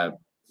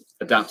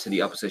 Adapt to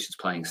the opposition's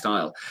playing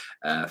style.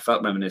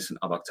 Felt reminiscent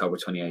of October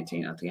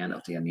 2018 at the end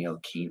of the O'Neill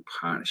Keane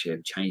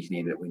partnership. Change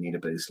needed. We need a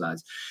boost,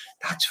 lads.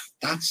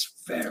 That's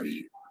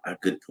very a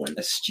good point.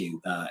 Astute.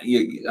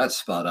 That's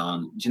spot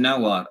on. Do you know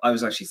what? I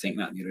was actually thinking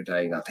that the other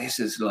day, that this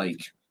is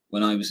like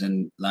when I was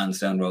in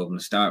Lansdowne Road in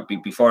the start,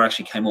 before I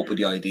actually came up with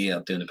the idea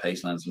of doing the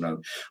Pace Lansdowne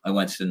Road, I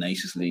went to the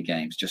Nations League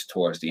games just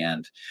towards the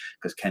end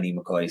because Kenny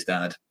McCoy's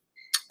dad,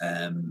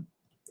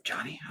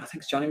 Johnny, I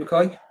think it's Johnny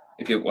McCoy.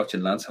 If you're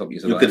watching, lads, hope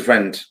you're your good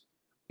friend.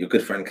 Your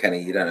good friend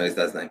Kenny. You don't know his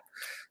dad's name.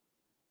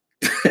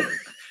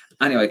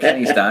 Anyway,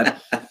 Kenny's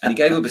dad, and he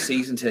gave up a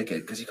season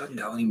ticket because he couldn't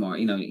go anymore.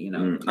 He's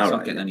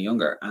not getting any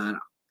younger, and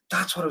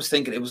that's what I was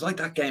thinking. It was like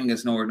that game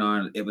against Northern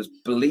Ireland. It was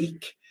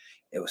bleak.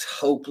 It was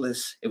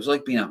hopeless. It was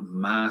like being at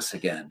mass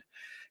again.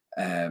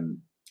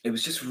 It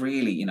was just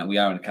really, we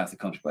are in a Catholic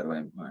country, by the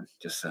way.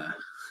 Just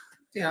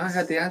yeah, I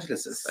had the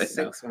Angelus at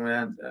 6 when we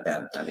had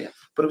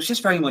but it was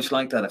just very much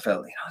like that. I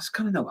felt, there's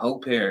kind of no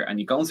hope here, and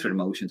you're going through the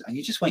motions, and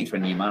you're just waiting for a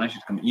new manager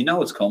to come. You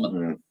know it's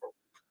coming,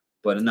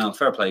 but no,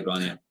 fair play,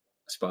 Grania,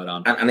 spot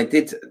on. And it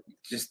did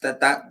just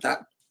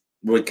that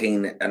Roy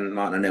Keane and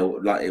Martin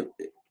O'Neill, like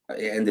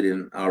it ended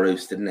in our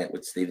roost, didn't it?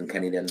 With Stephen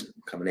Kenny then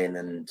coming in,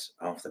 and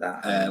after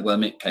that,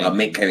 Mick came.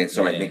 Mick came in.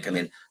 Sorry, Mick came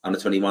in. Under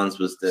 21s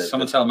was the.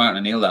 Someone tell Martin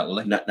O'Neill that, will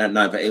they?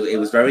 No, but it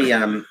was very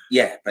and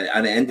it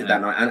ended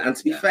that night. And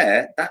to be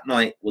fair, that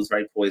night was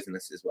very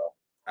poisonous as well.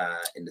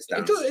 In the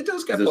stands, it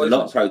does get. There was a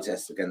lot of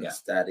protests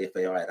against the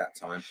FAI at that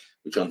time,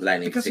 with John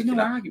Delaney because in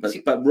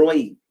particular. But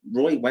Roy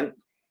went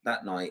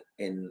that night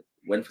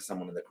went for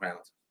someone in the crowd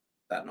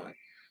that night.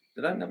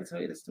 Did I never tell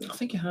you this? I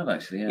think you have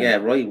actually. Yeah,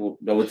 Roy.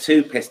 There were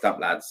two pissed up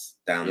lads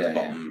down the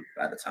bottom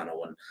at the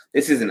tunnel, and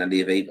this isn't at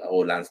the Aviva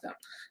or Lansdowne.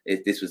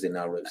 This was in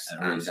our roofs,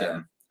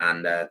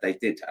 and they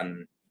did,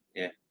 and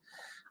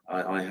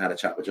I had a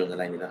chat with John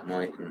Delaney that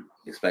night and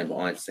explained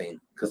what I'd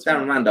seen, because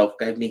Darren Randolph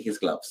gave me his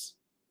gloves.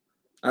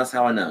 That's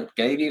how I know.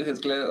 Gave you his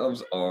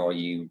gloves, or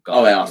you got?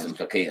 Oh, I asked him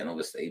for Keaton,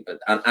 obviously, but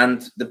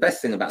and the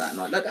best thing about that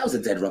night, look, that was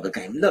a dead rubber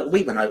game. Look,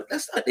 we went over.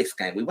 Let's start this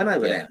game. We went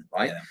over them,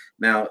 right? Yeah.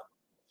 Now,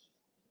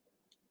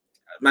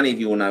 many of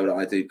you will know that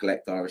I do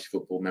collect Irish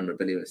football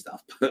memorabilia and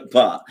stuff,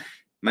 but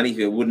many of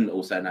you wouldn't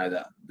also know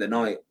that the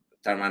night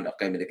Darren Randolph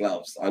gave me the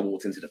gloves, I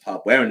walked into the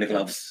pub wearing the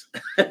gloves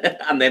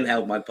and then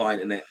held my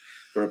pint in it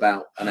for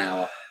about an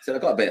hour. So I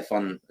got a bit of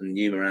fun and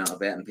humour out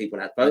of it, and people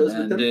had photos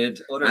with them.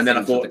 And then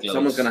I thought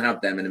someone's going to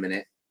have them in a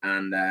minute,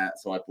 and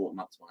so I brought them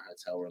up to my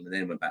hotel room and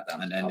then went back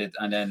down.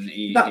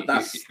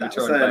 That's he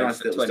returned a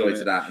nice little story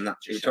to that, and that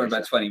he returned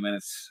about 20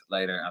 minutes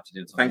later after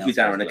doing something. Thank you,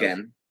 Darren,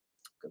 again.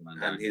 Good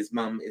man, and his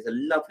mum is a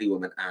lovely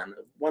woman and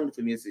a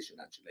wonderful musician,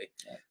 actually.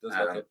 Yeah, does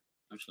like it,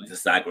 actually. The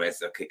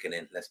Sagres are kicking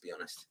in, let's be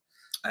honest.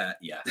 God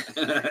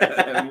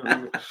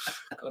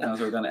knows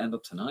where we're going to end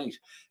up tonight.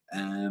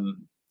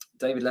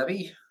 David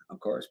Levy, of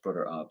course,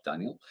 brother of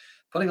Daniel,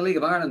 putting a League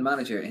of Ireland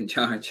manager in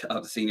charge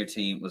of the senior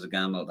team was a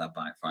gamble that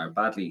backfired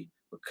badly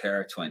with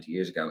Kerr 20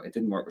 years ago. It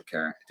didn't work with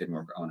Kerr. It didn't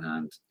work with Owen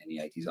Hand in the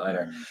 80s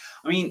either.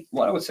 I mean,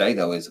 what I would say,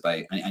 though, is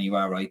about, and you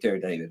are right there,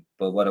 David,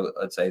 but what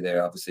I'd say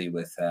there, obviously,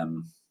 with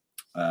Owen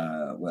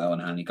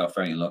Hand, he got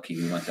very unlucky.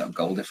 He went down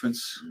goal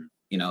difference.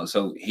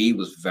 So he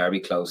was very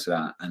close to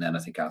that. And then I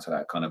think after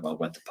that, kind of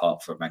went to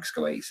pop for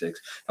Mexico 86.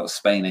 That was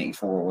Spain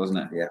 84, wasn't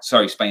it? Yeah.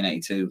 Sorry, Spain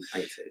 82.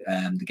 82.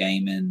 The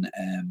game in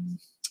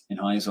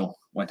Heysel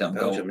went down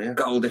Belgium,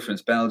 goal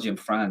difference. Belgium,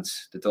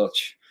 France, the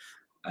Dutch.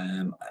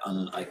 And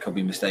I could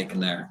be mistaken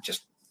there,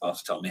 just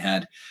off the top of my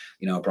head.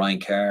 Brian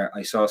Kerr,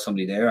 I saw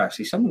somebody there,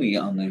 actually, somebody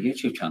on the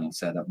YouTube channel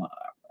said that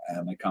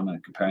my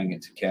comment comparing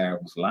it to Kerr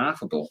was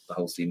laughable, the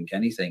whole Stephen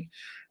Kenny thing,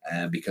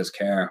 because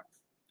Kerr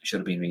should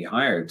have been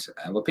rehired.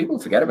 What people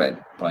forget about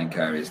Brian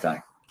Kerr is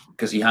that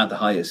because he had the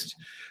highest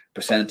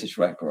percentage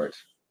record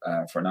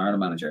for an Ireland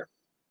manager,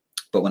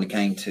 but when it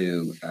came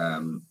to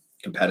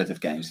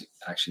competitive games,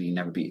 actually he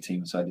never beat a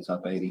team inside the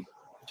top 80.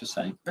 Just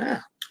saying.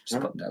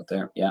 Just putting it out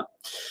there. Yeah.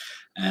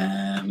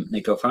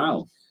 Nico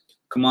Farrell,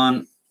 come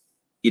on.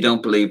 You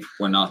don't believe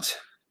we're not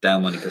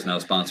down money because no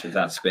sponsor,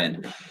 that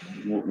spin.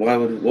 What are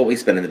we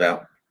spending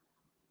about?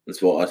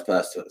 That's what I'd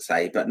first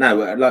say. But no,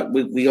 like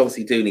we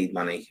obviously do need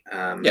money.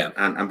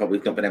 But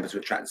we've not been able to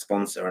attract a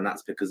sponsor, and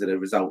that's because of the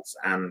results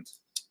and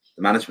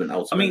the management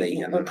ultimately.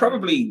 I mean, we're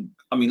probably.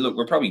 I mean, look,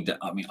 we're probably.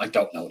 I mean, I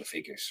don't know the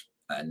figures,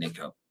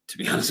 Nico. To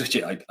be honest with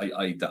you, I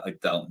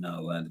don't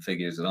know the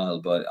figures at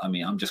all. But I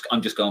mean, I'm just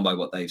going by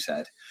what they've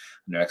said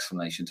and their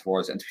explanation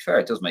towards it. And to be fair,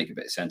 it does make a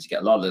bit of sense. You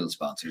get a lot of little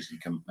sponsors, you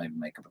can maybe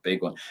make up a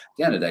big one. At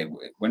the end of the day,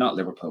 we're not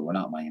Liverpool, we're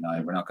not Man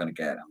United, we're not going to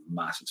get a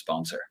massive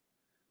sponsor,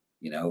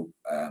 you know,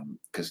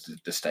 because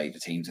the state the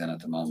team's in at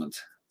the moment.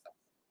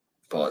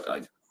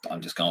 But I'm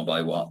just going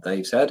by what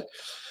they've said.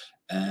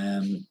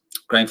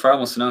 Graham Faro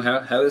wants to know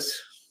how is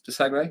the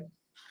segue?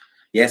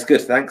 Yes,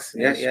 good, thanks.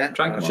 Yes. Yeah.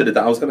 I should have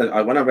done. I was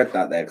gonna. When I read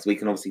that there, because we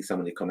can obviously see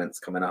some of your comments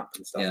coming up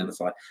and stuff on the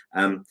side.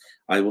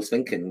 I was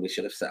thinking we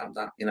should have set up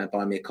that,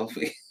 buy me a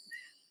coffee.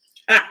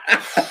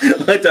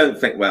 I don't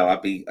think. Well, I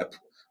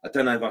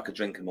don't know if I could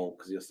drink them all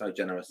because you're so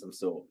generous. I'm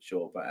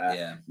sure, but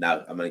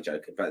no, I'm only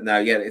joking. But no,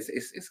 yeah,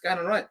 it's going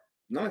all right.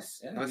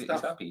 Nice, nice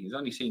stuff. He's happy. He's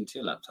only seen 2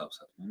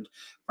 laptops at the moment.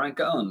 Frank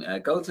Owen,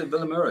 go to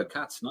Villamura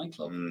Cats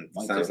nightclub.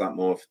 Sounds like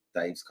more of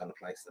Dave's kind of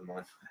place than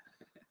mine.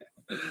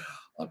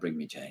 I'll bring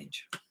me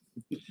change.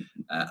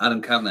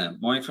 Adam Kavanagh,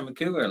 morning from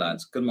Vancouver,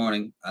 lads. Good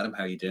morning, Adam.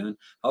 How are you doing?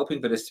 Hoping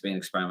for this to be an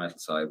experimental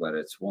side, whether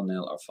it's 1-0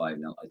 or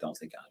 5-0. I don't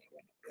think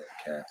anyone will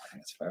care. I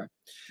think it's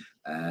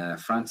fair.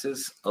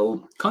 Francis,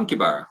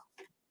 Conkybar.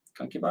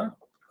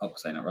 Hope I'm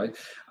saying that right.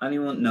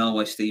 Anyone know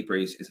why Steve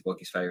Bruce is the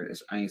bookie's favourite?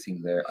 Is there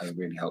anything there? I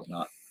really hope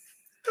not.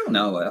 I don't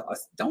know. I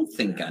don't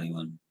think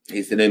anyone.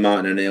 He's the new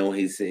Martin O'Neill.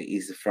 He's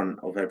the front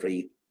of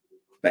every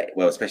bet.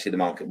 Well, especially the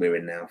market we're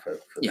in now for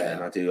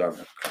betting. I do have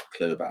a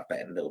clue about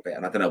betting a little bit,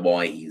 and I don't know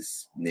why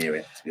he's near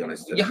it. To be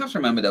honest, you have to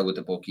remember though with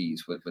the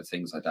bookies, with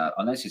things like that,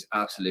 unless he's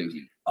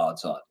absolutely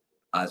odds on,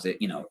 as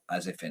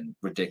if in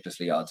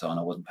ridiculously odds on,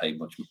 I wouldn't pay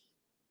much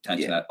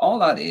attention to that. All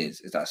that is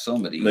that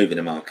somebody moving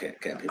the market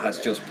has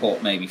just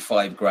put maybe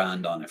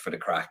 $5,000 on it for the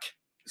crack.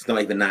 It's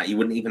not even that. You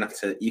wouldn't even have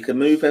to. You can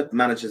move a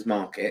manager's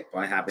market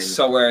by having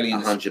so early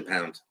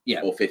 £100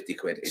 or 50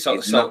 quid.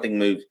 It's nothing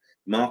moves.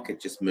 Market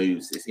just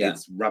moves.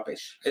 It's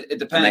rubbish. It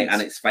depends,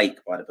 and it's fake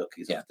by the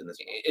bookies often as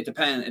well.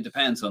 It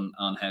depends on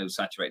how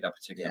saturated that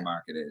particular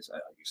market is. I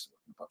used to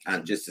work in bookies,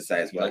 and just to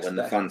say as well, when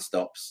the fun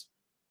stops,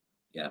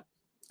 have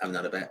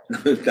another bet.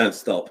 Don't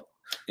stop.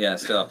 Yeah,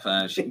 stop.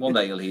 One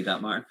day you'll heed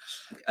that, Martin.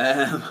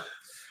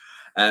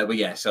 But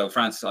yeah, so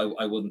Francis,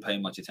 I wouldn't pay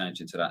much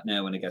attention to that.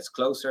 Now, when it gets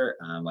closer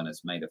and when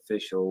it's made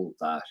official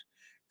that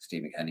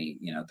Stephen Kenny,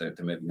 they're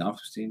moving off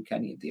of Stephen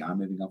Kenny, they are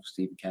moving off of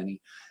Stephen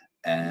Kenny.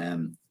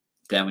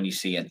 Then when you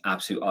see an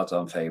absolute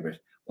odds-on favourite,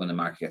 when the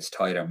market gets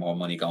tighter, more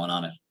money going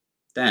on it,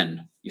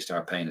 then you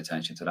start paying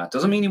attention to that.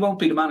 Doesn't mean he won't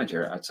be the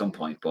manager at some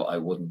point, but I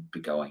wouldn't be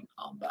going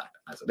on that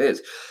as it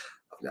is.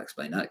 I'll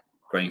explain that.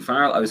 Graham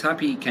Farrell, I was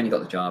happy Kenny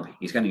got the job.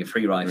 He's getting a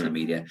free ride from the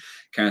media.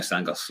 Karen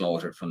Stan got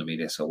slaughtered from the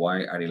media, so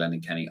why are they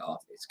letting Kenny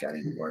off? It's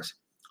getting worse.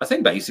 I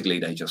think basically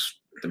the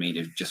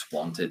media just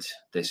wanted,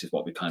 this is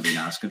what we've kind of been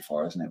asking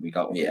for, isn't it? We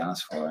got what we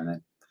asked for, and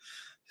it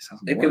just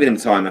hasn't They've worked. given him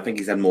time. I think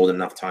he's had more than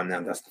enough time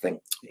now. That's the thing.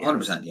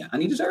 100%, yeah.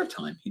 And he deserved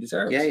time. He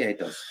deserves. Yeah, he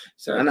does.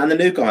 And the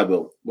new guy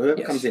will.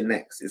 Whoever comes in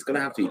next, it's going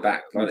to have to be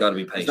back. We've got to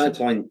be patient. There's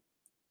no point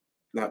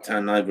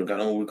turning over and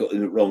going, we've got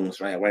it wrong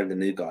straight away when the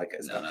new guy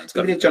gets done.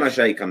 Even if John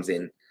O'Shea comes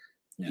in,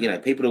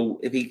 people will,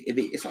 if he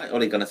it's like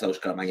Ole Gunnar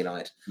Solskjaer at Man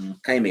United,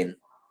 came in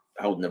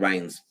holding the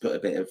reins, put a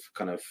bit of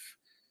kind of,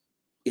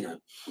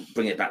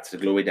 bring it back to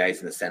the glory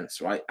days in a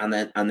sense, right? And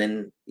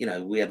then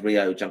we had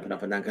Rio jumping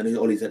up and down, going,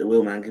 Ole's at the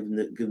wheel, man,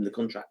 give him the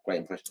contract.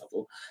 Great impression, I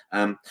thought.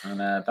 And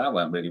that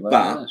went really well.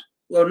 But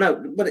well,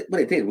 no, but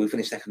it did. We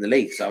finished second in the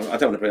league, so I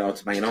don't want to bring it on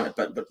to Man United,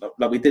 but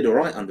like we did all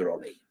right under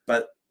Ole,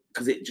 but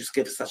because it just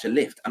gives such a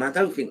lift, and I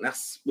don't think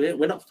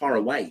we're not far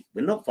away.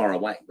 We're not far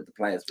away with the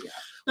players we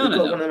have. We've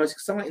got one of the most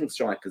exciting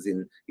strikers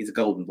he's a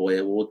Golden Boy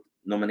Award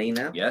nominee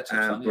now. Yeah,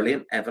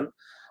 brilliant, Evan.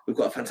 We've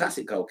got a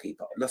fantastic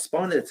goalkeeper. The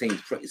spine of the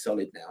team's pretty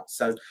solid now,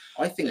 so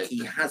I think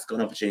he has got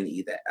an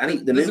opportunity there.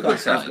 And the new guy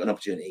has got an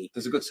opportunity.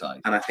 There's a good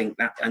side, and I think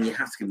that, and you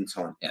have to give him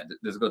time. Yeah,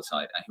 there's a good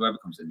side, and whoever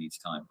comes in needs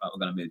time. But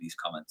we're going to move these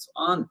comments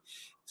on.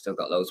 Still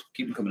got loads.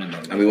 Keep them coming in.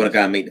 And we want to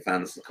go and meet the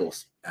fans, of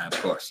course.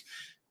 Of course.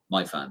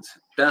 My fans.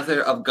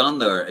 Dather, I've gone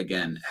there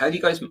again.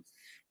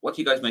 What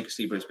do you guys make of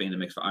Steve Bruce being in the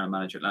mix for Iron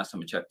Manager? Last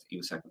time I checked, he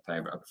was second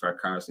favourite. I prefer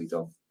Carsley,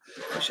 Dove,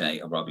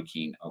 O'Shea, or Robbie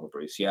Keane over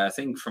Bruce. Yeah, I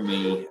think for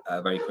me,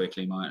 very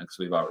quickly, Martin, because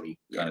we've already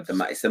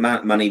it's the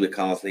money with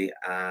Carsley,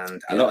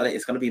 and a lot of it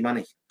is going to be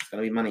money. It's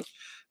going to be money.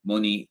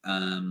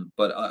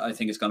 But I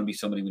think it's going to be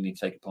somebody we need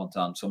to take a punt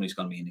on. Somebody's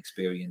going to be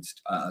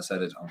inexperienced. I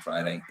said it on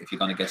Friday. If you're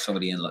going to get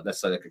somebody in,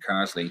 let's say like a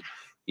Carsley,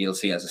 you'll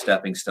see as a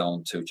stepping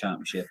stone to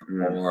championship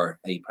or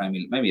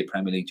maybe a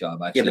Premier League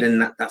job. Actually, yeah, but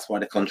then that's why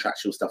the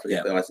contractual stuff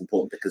is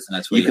important, because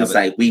that's you can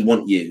say we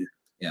want you.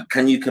 Yeah.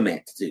 Can you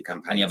commit to do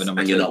campaigns?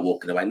 And you're not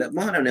walking away. Look,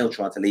 Martin O'Neill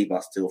tried to leave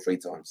us 2 or 3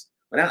 times.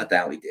 Without a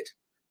doubt, he did.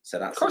 So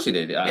that's, of course he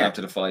did.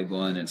 After the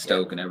 5-1 and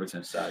Stoke and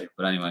everything. So,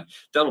 but anyway,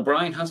 Donald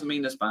Bryan hasn't been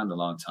in this band a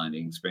long time.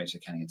 The experience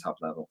of Kenny at top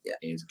level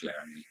is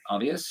glaringly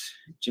obvious.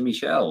 Jimmy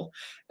Shell,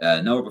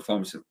 no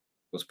performance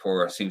was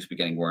poor, seems to be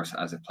getting worse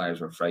as if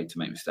players were afraid to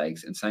make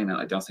mistakes. In saying that,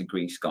 I don't think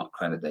Greece got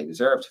credit they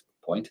deserved.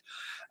 Point.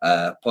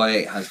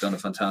 Poye has done a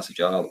fantastic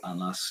job, and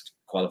last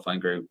qualifying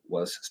group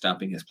was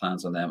stamping his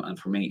plans on them. And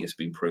for me, it's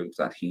been proved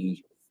that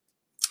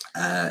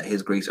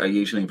his Greece are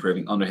usually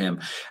improving under him.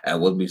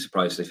 Wouldn't be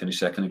surprised if they finish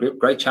second in the group.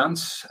 Great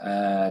chance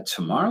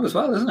tomorrow as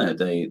well, isn't it?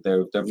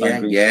 They're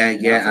playing Greece.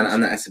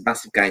 And that's a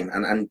massive game.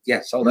 And yeah,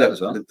 sold out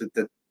as well.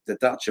 The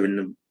Dutch are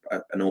in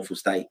an awful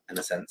state in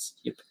a sense.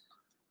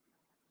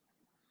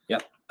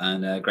 Yep.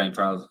 And Graham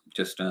Farrell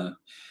just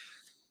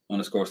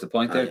underscores the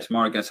point there.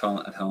 Tomorrow against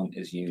Holland at home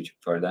is huge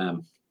for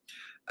them.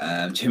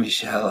 Jimmy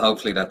Shell,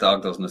 hopefully that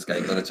dog doesn't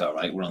escape, but it's all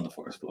right. We're on the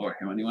first floor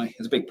here anyway.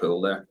 There's a big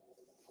pool there.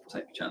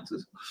 Take your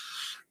chances.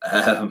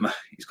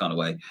 He's gone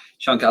away.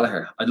 Sean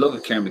Gallagher, I'd love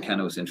if Kieran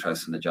McKenna was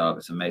interested in the job.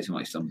 It's amazing what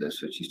he's done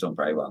this, which he's done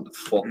very well. The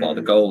football,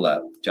 the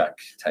goal Jack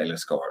Taylor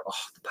scored. Oh,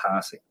 the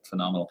passing,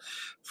 phenomenal.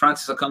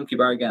 Francis will come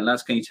bar again.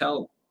 Lads, can you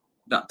tell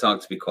that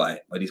dog to be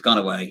quiet? But he's gone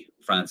away,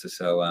 Francis.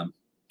 So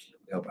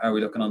how are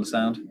we looking on the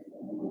sound?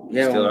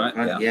 Yeah, still all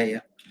right?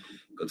 Yeah.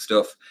 Good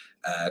stuff.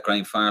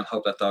 Graham Farrell,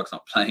 hope that dog's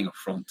not playing up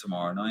front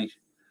tomorrow night.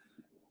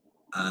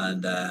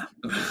 And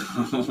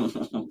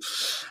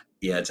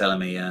yeah, telling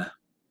me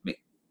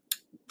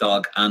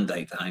dog and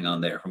date to hang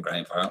on there from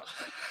Graham Farrell.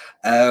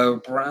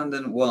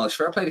 Brandon Walsh,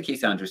 fair play to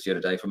Keith Andrews the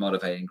other day for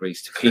motivating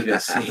Greece to beat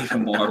us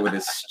even more with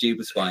his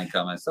stupid spying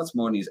comments. That's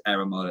more than he's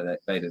ever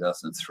motivated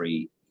us in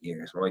 3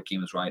 years. Roy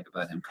Keane was right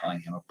about him calling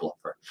him a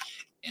bluffer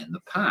in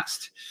the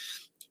past.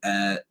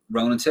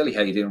 Ronan Tilley,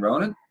 how you doing,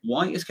 Ronan?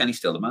 Why is Kenny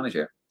still the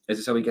manager? Is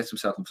it so he gets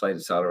himself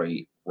inflated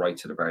salary right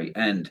to the very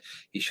end?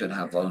 He should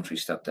have voluntary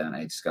step down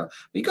ages ago.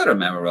 But you got to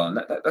remember, Ron,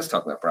 let's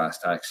talk about brass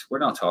tacks. We're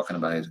not talking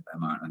about a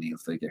Martin O'Neill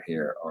figure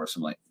here or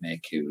some like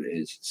Mick who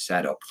is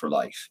set up for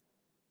life.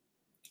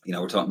 You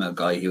know, we're talking about a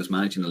guy who was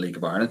managing the League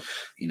of Ireland.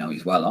 You know,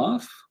 he's well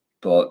off,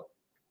 but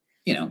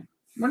you know,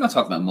 we're not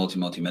talking about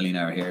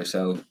multi-millionaire here.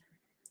 So,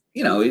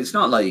 you know, it's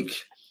not like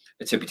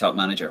a tippy top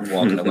manager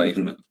walking away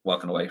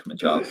from a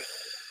job.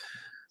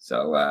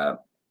 So.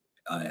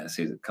 I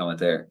see the comment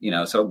there. You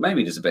know, so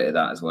maybe there's a bit of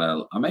that as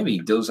well, or maybe he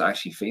does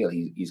actually feel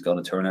he's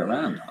going to turn it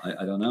around.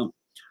 I don't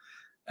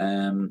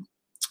know.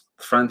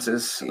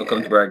 Francis, look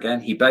up to Bar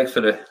again. He begged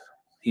for the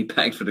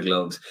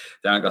gloves.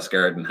 Darren got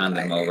scared and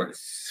handed them over.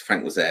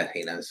 Frank was there.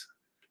 He knows.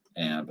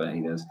 Yeah, I bet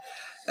he does.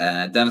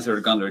 Dennis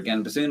Gondor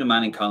again. Bazuna,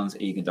 Manning, Collins,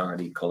 Egan,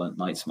 Doherty, Cullen,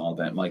 Knight,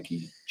 Smallbent,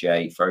 Mikey,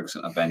 Jay,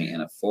 Ferguson, and Benny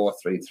in a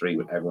 4-3-3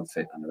 with everyone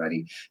fit and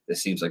ready.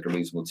 This seems like a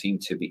reasonable team,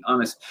 to be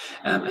honest.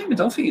 Eamon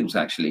Duffy was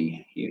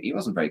actually, he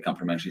wasn't very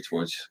complimentary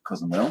towards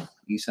Cousin Will.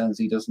 He says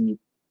he doesn't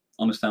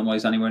understand why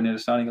he's anywhere near the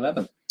starting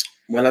 11.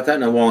 Well, I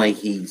don't know why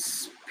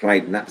he's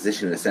played in that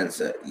position in the sense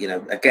that, you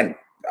know, again,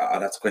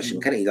 that's a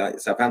question. Can he? Like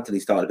Southampton, he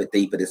started a bit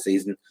deeper this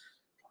season.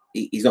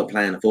 He's not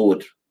playing a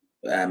forward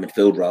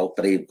midfield role,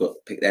 but he got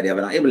picked there the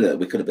other night.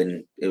 We could have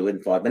been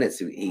in 5 minutes.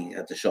 He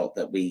had the shot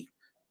that we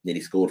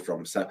nearly scored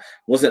from, so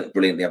wasn't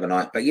brilliant the other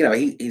night. But you know,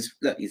 he's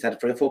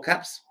had 3 or 4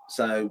 caps,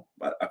 so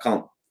I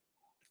can't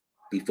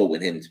be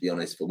faulting him, to be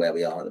honest, for where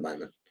we are at the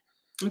moment.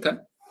 Okay,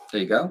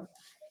 there you go.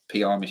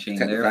 PR machine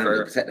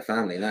protect the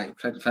family, like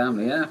protect the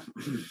family, yeah.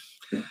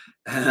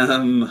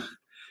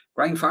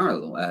 Graham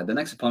Farrell, the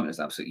next appointment is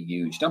absolutely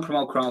huge. Don't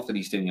promote Crawford.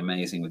 He's doing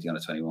amazing with the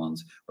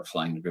under-21s. We're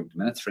flying the group at the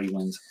minute. 3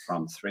 wins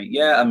from 3.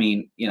 Yeah, I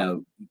mean, you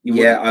know.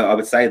 I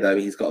would say, though,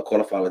 he's got to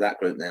qualify with that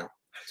group now,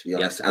 to be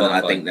honest. And I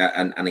think that,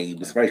 and he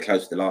was very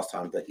close the last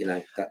time, but, you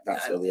know,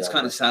 that's where we are. It's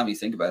kind of sad when you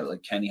think about it.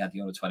 Like, Kenny had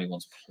the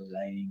under-21s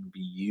playing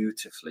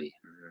beautifully.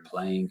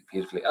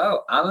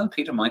 Oh, Alan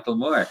Peter Michael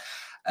Moore.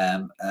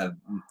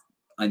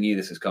 I knew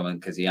this was coming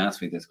because he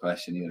asked me this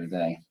question the other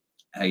day.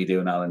 How you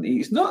doing, Alan?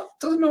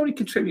 Doesn't normally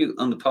contribute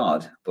on the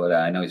pod, but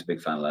I know he's a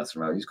big fan of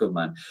Lansing Road. He's a good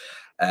man.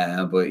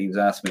 But he was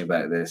asking me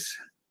about this.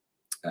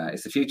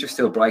 Is the future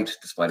still bright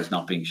despite us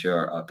not being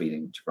sure of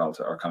beating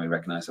Gibraltar, or can we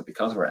recognise that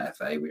because of our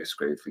FA we are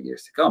screwed for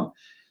years to come?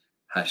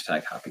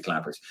 Hashtag happy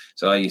clappers.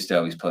 So I used to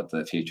always put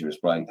the future is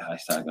bright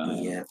hashtag on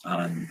it. Yeah.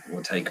 Alan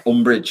will take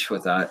umbrage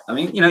with that. I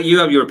mean, you know, you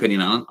have your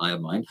opinion, Alan. I have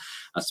mine.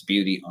 That's the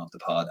beauty of the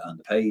pod and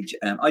the page.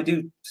 I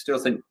do still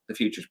think the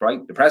future is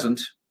bright. The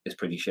present is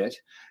pretty shit.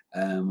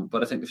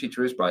 But I think the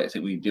future is bright. I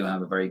think we do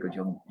have a very good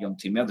young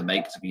team. We have the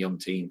makers of a young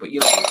team. But you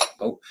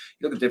look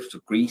at the difference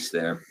with Greece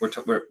there.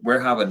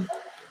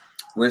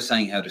 We're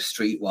saying how to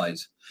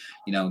streetwise,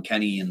 you know,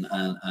 Kenny and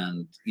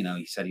you know,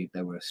 he said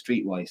they were a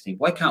streetwise team.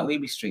 Why can't we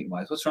be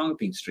streetwise? What's wrong with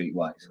being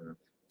streetwise? Do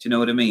you know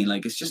what I mean?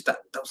 Like, it's just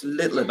those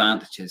little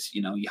advantages.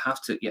 You know, you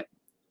have to. Yeah,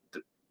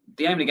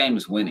 the aim of the game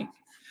is winning.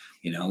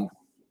 You know.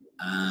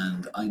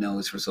 And I know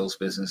it's results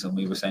business, and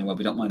we were saying, well,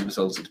 we don't mind the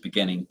results at the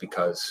beginning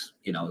because,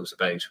 you know, it was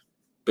about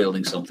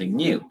building something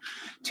new,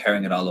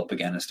 tearing it all up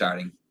again and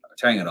starting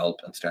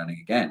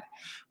again.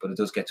 But it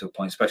does get to a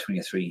point, especially when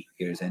you're 3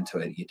 years into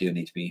it, you do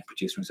need to be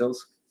producing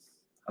results.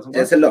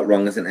 There's a lot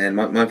wrong, isn't there?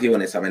 My view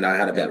on this, I mean, I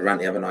had a bit of a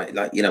rant the other night.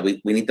 Like, you know,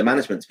 we need the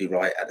management to be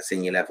right at the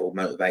senior level,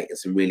 motivating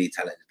some really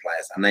talented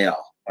players, and they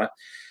are, right?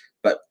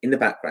 But in the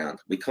background,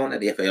 we can't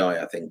let the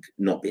FAI, I think,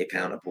 not be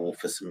accountable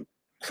for some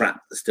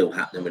crap that's still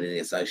happening within the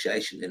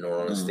association. In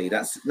all honesty,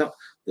 that's not.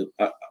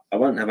 I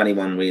won't have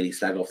anyone really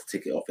slag off the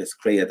ticket office.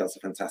 Kriya does a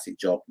fantastic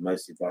job.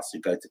 Most of us who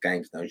go to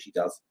games know she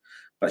does,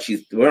 but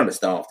we're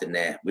understaffed in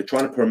there. We're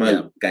trying to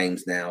promote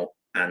games now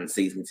and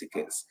season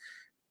tickets,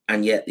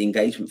 and yet the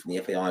engagement from the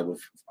FAI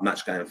with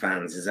match-going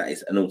fans is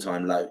an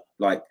all-time low.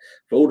 Like,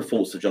 for all the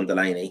faults of John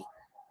Delaney,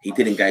 he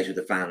did engage with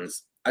the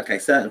fans. Okay,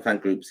 certain fan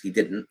groups he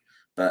didn't,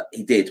 but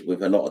he did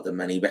with a lot of them,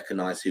 and he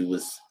recognised who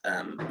was,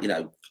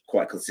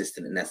 quite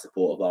consistent in their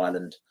support of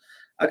Ireland.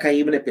 Okay,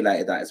 he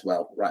manipulated that as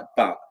well, right?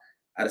 But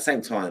at the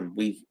same time,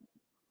 we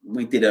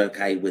did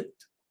okay with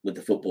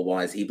the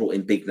football-wise. He brought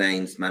in big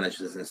names,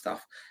 managers and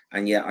stuff,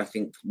 and yet I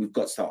think we've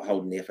got to start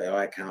holding the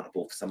FAI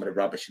accountable for some of the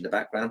rubbish in the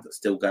background that's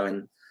still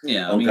going.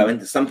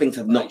 Ongoing. Some things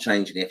have not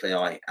changed in the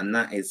FAI, and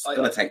that is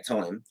going to take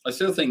time. I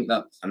still think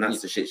that, and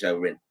that's the shit show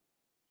we're in.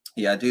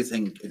 Yeah, I do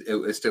think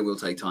it still will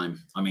take time.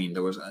 I mean,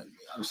 I was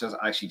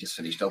just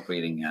finished up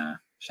reading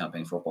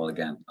Champagne Football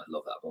again. I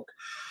love that book.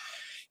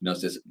 You know,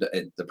 it's just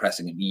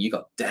depressing. You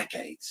got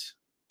decades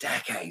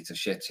of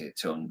shit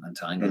to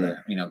untangle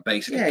there. You know,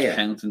 basic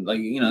accounting, like,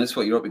 you know, that's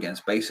what you're up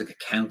against. Basic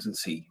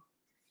accountancy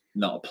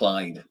not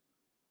applied.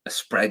 A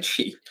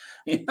spreadsheet.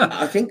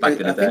 I think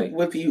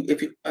with you,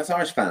 if you as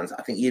Irish fans,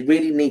 I think you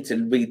really need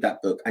to read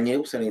that book, and you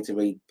also need to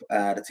read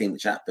the Team the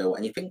Chat Bill,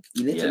 and you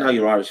need to know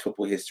your Irish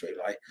football history,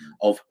 right?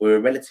 We're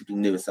a relatively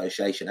new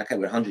association. Okay,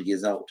 we're 100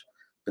 years old,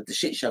 but the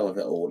shit show of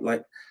it all,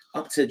 like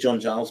up to John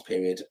Giles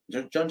period.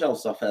 John Giles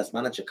was our first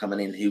manager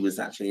coming in who was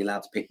actually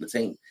allowed to pick the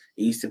team.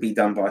 It used to be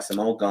done by some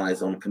old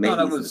guys on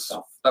committees and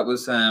stuff. That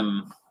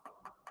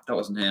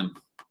wasn't him.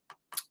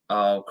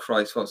 Oh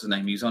Christ, what's his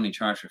name? He was only in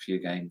charge for a few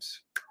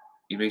games.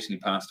 He recently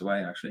passed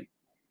away, actually.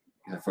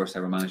 He's the first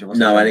ever manager. I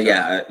know.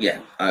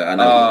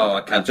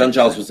 Oh, John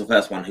Giles was the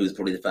first one who was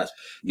probably the first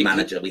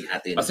manager we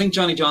had in. I think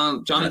Johnny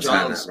Giles,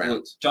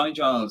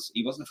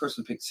 he wasn't the first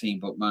one to pick the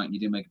team, but Martin, you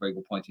did make a very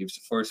good point. He was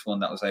the first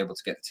one that was able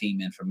to get the team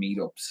in for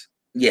meetups.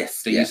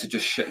 Yes. They used to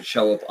just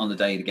show up on the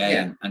day of the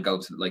game and go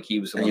to, like, he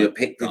was the one. And you were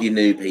picked with your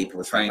new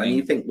people. Training. And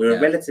you think we're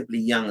a relatively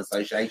young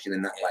association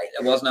in that way.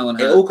 It was no one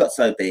hand. It all got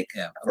so big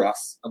for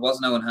us. It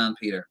was no one hand,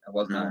 Peter. It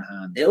was no one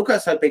hand. It all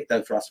got so big,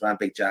 though, for us around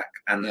Big Jack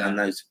and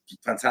those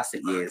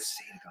fantastic years.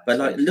 But,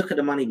 like, look at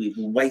the money we've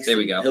wasted. There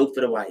we go.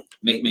 Pilfered away.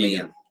 Mick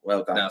Megan.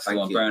 Well done. That's the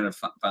one. Bernard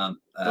fan.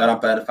 Well done,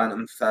 Bernard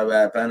Phantom.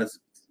 So, Bernard's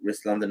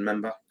Wrist London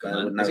member.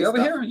 Is he over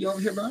here? Are you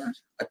over here, Bernard?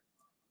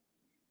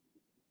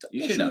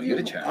 You should know. You're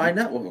the chair. I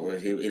know. Well,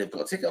 he'd have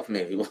got a ticket off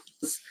me if he was.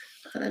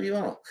 I don't know if you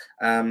are.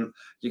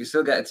 You can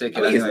still get a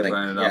ticket anyway,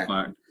 Bernard, off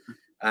Martin.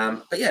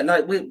 But yeah,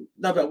 like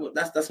but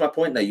that's my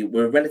point though.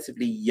 We're a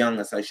relatively young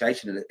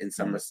association in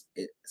some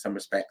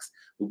respects.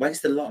 We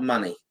waste a lot of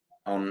money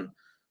on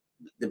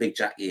the Big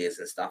Jack years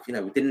and stuff. You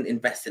know, we didn't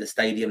invest in a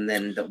stadium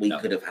then that we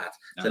could have had.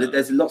 So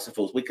there's lots of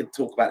faults. We could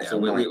talk about this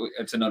all night.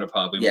 It's another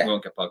pod. We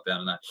won't get bogged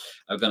down on that.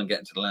 I'm going to get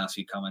into the last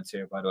few comments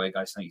here. By the way,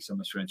 guys, thank you so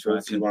much for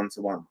interacting.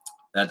 41-1.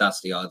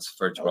 That's the odds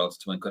for Gibraltar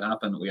to win. Could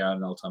happen. We are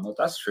an all-time. Well,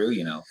 that's true,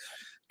 you know,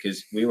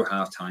 because we were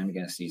half time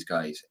against these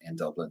guys in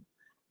Dublin,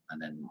 and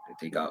then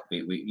they got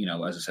we you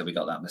know, as I said, we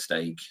got that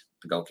mistake.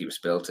 The goalkeeper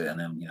spilled it, and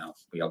then, you know,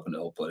 we opened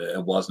it up, but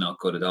it was not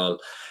good at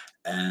all.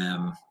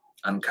 And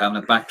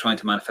coming back, trying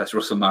to manifest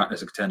Russell Martin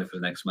as a contender for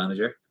the next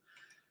manager.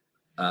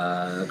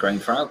 Graham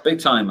Faro, big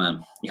time,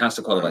 man. He has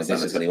to qualify.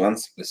 This is what he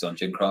wants. His son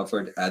Jim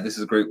Crawford. This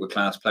is a group with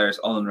class players,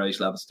 all in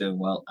race levels, doing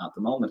well at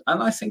the moment,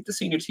 and I think the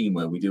senior team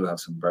will. We do have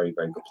some very,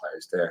 very good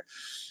players there.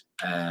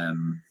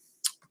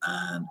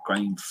 And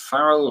Graham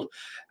Farrell,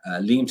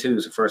 Liam too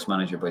was the first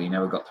manager, but he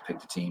never got to pick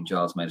the team.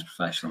 Giles made us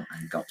professional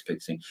and got to pick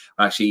the team.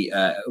 Actually,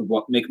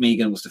 Mick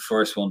Megan was the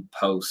first one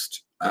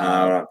post.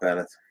 Right,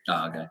 Bennett.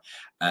 Okay.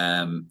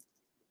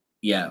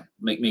 Yeah,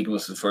 Mick Megan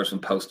was the first one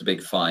post the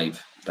Big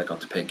Five that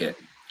got to pick it.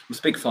 It was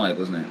Big Five,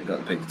 wasn't it? They got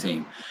to pick the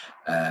team.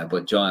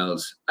 But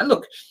Giles, and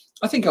look,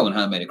 I think Owen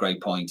Hand made a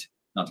great point,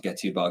 not to get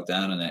too bogged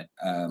down in it.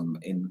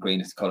 In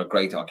Green is the Colour,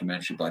 great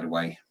documentary, by the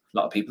way. A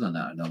lot of people in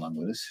that are no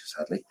longer with us,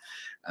 sadly.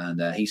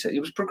 And he said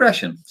it was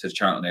progression to the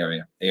Charlton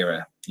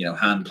era. You know,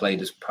 Hand played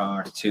his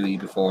part, Toohey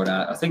before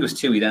that. I think it was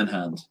Toohey then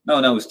Hand. No,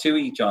 it was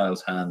Toohey,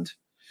 Giles, Hand,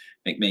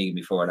 Mick Megan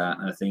before that.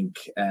 And I think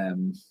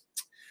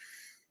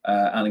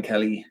Alan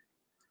Kelly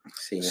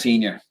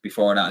Senior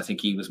before that. I think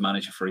he was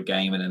manager for a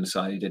game and then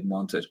decided he didn't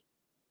want it.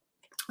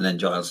 And then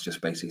Giles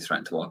just basically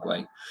threatened to walk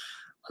away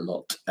a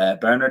lot.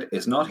 Bernard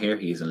is not here.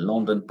 He's in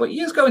London, but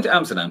he is going to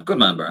Amsterdam. Good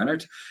man,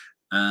 Bernard.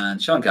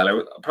 And Sean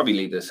Keller, I'll probably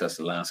leave this as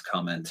the last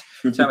comment.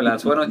 Tell me,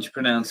 lads, why don't you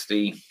pronounce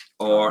the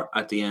or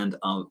at the end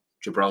of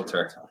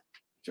Gibraltar?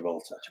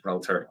 Gibraltar.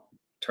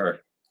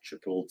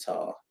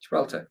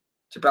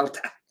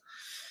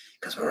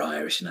 Because we're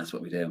Irish and that's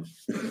what we do.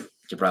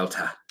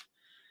 Gibraltar.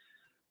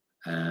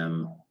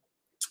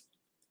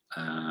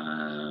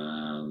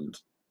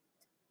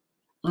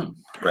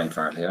 Great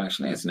part here,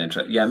 actually. It's an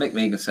intro. Yeah, Mick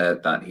Megan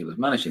said that he was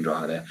managing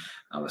Drogheda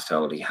and was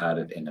told he had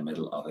it in the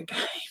middle of a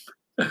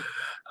game.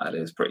 That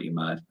is pretty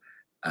mad.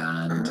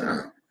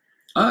 And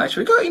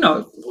actually,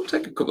 we'll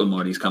take a couple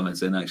more of these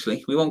comments in,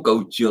 actually. We won't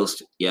go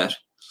just yet.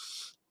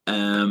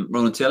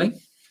 Ronan Tilley,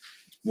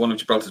 one of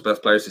Gibraltar's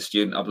best players, a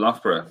student of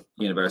Loughborough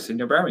University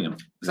near Birmingham.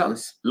 Is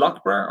that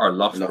Loughborough or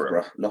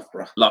Loughborough?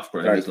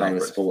 Loughborough. Very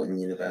famous sporting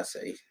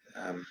university.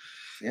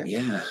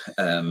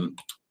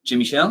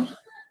 Jimmy Shell.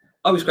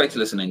 Always great to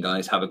listen in,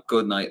 guys. Have a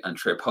good night and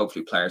trip.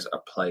 Hopefully players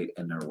are played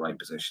in their right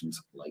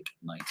positions like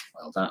night.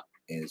 Well, that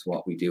is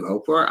what we do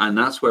hope for. And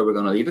that's where we're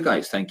going to leave it,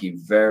 guys. Thank you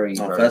very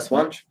much. First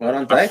one. Well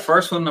done, Dave. Our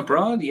first one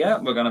abroad. Yeah,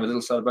 we're going to have a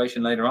little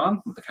celebration later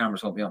on. The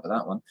cameras won't be on for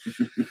that one.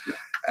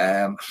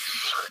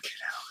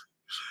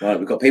 Right,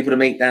 we've got people to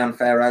meet down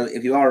Faro.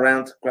 If you are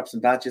around, grab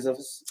some badges of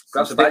us.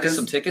 Grab some badges,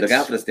 some tickets. Look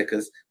out for the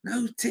stickers.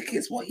 No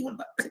tickets. What you want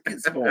about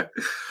tickets for?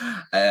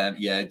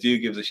 Yeah, do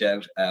give us a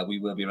shout. We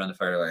will be around the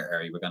Faro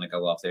area. We're going to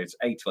go off there. It's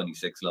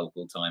 8:26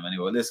 local time.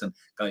 Anyway, listen,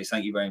 guys,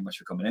 thank you very much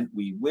for coming in.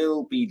 We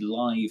will be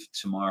live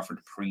tomorrow for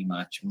the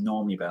pre-match,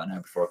 normally about an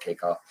hour before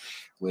kickoff,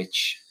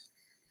 which...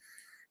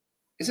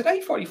 Is it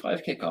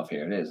 8:45 kickoff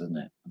here? It is, isn't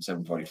it?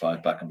 I'm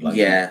 7:45 back in Blind.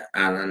 Yeah,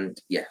 and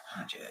yeah.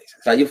 Oh, Jesus.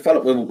 So you'll follow.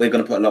 We're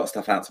going to put a lot of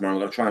stuff out tomorrow.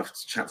 We're going to try and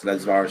chat to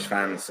loads of Irish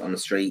fans on the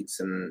streets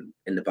and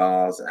in the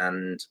bars,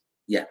 and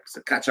yeah.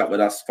 So catch up with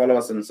us. Follow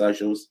us on the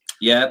socials.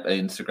 Yeah,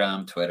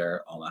 Instagram,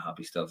 Twitter, all that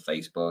happy stuff.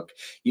 Facebook,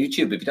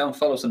 YouTube. If you don't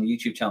follow us on the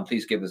YouTube channel,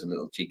 please give us a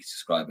little cheeky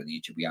subscribe on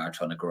YouTube. We are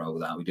trying to grow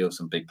that. We do have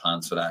some big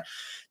plans for that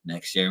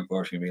next year.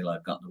 Unfortunately, real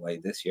life got in the way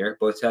this year.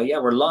 But yeah,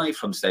 we're live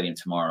from Stadium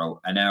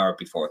tomorrow, an hour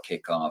before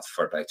kickoff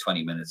for about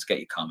 20 minutes. Get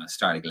your comments,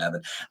 start 11,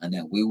 and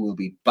then we will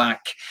be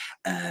back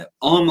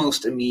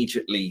almost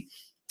immediately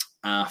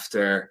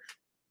after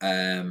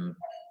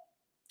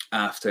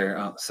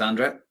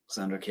Sandra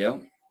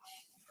Keogh.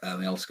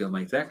 My old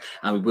schoolmate there,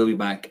 and we will be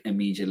back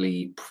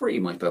immediately, pretty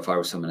much about 5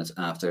 or so minutes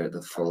after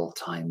the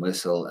full-time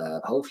whistle.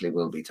 Hopefully,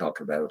 we'll be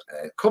talking about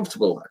a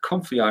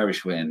comfy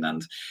Irish win,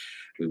 and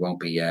we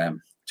won't be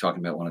talking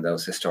about one of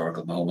those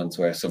historical moments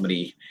where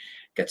somebody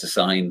gets a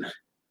sign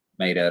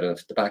made out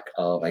of the back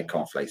of a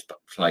cornflakes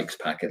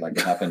packet, like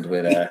it happened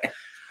with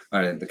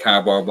the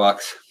cardboard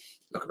box.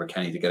 Looking for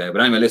Kenny to get out.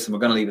 But anyway, listen, we're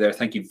going to leave it there.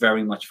 Thank you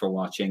very much for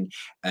watching.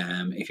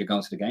 If you're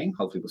going to the game,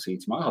 hopefully we'll see you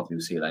tomorrow. Hopefully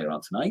we'll see you later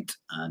on tonight.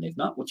 And if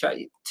not, we'll chat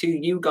to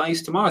you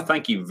guys tomorrow.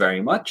 Thank you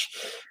very much.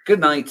 Good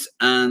night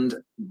and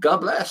God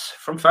bless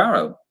from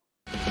Faro.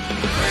 All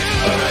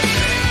right.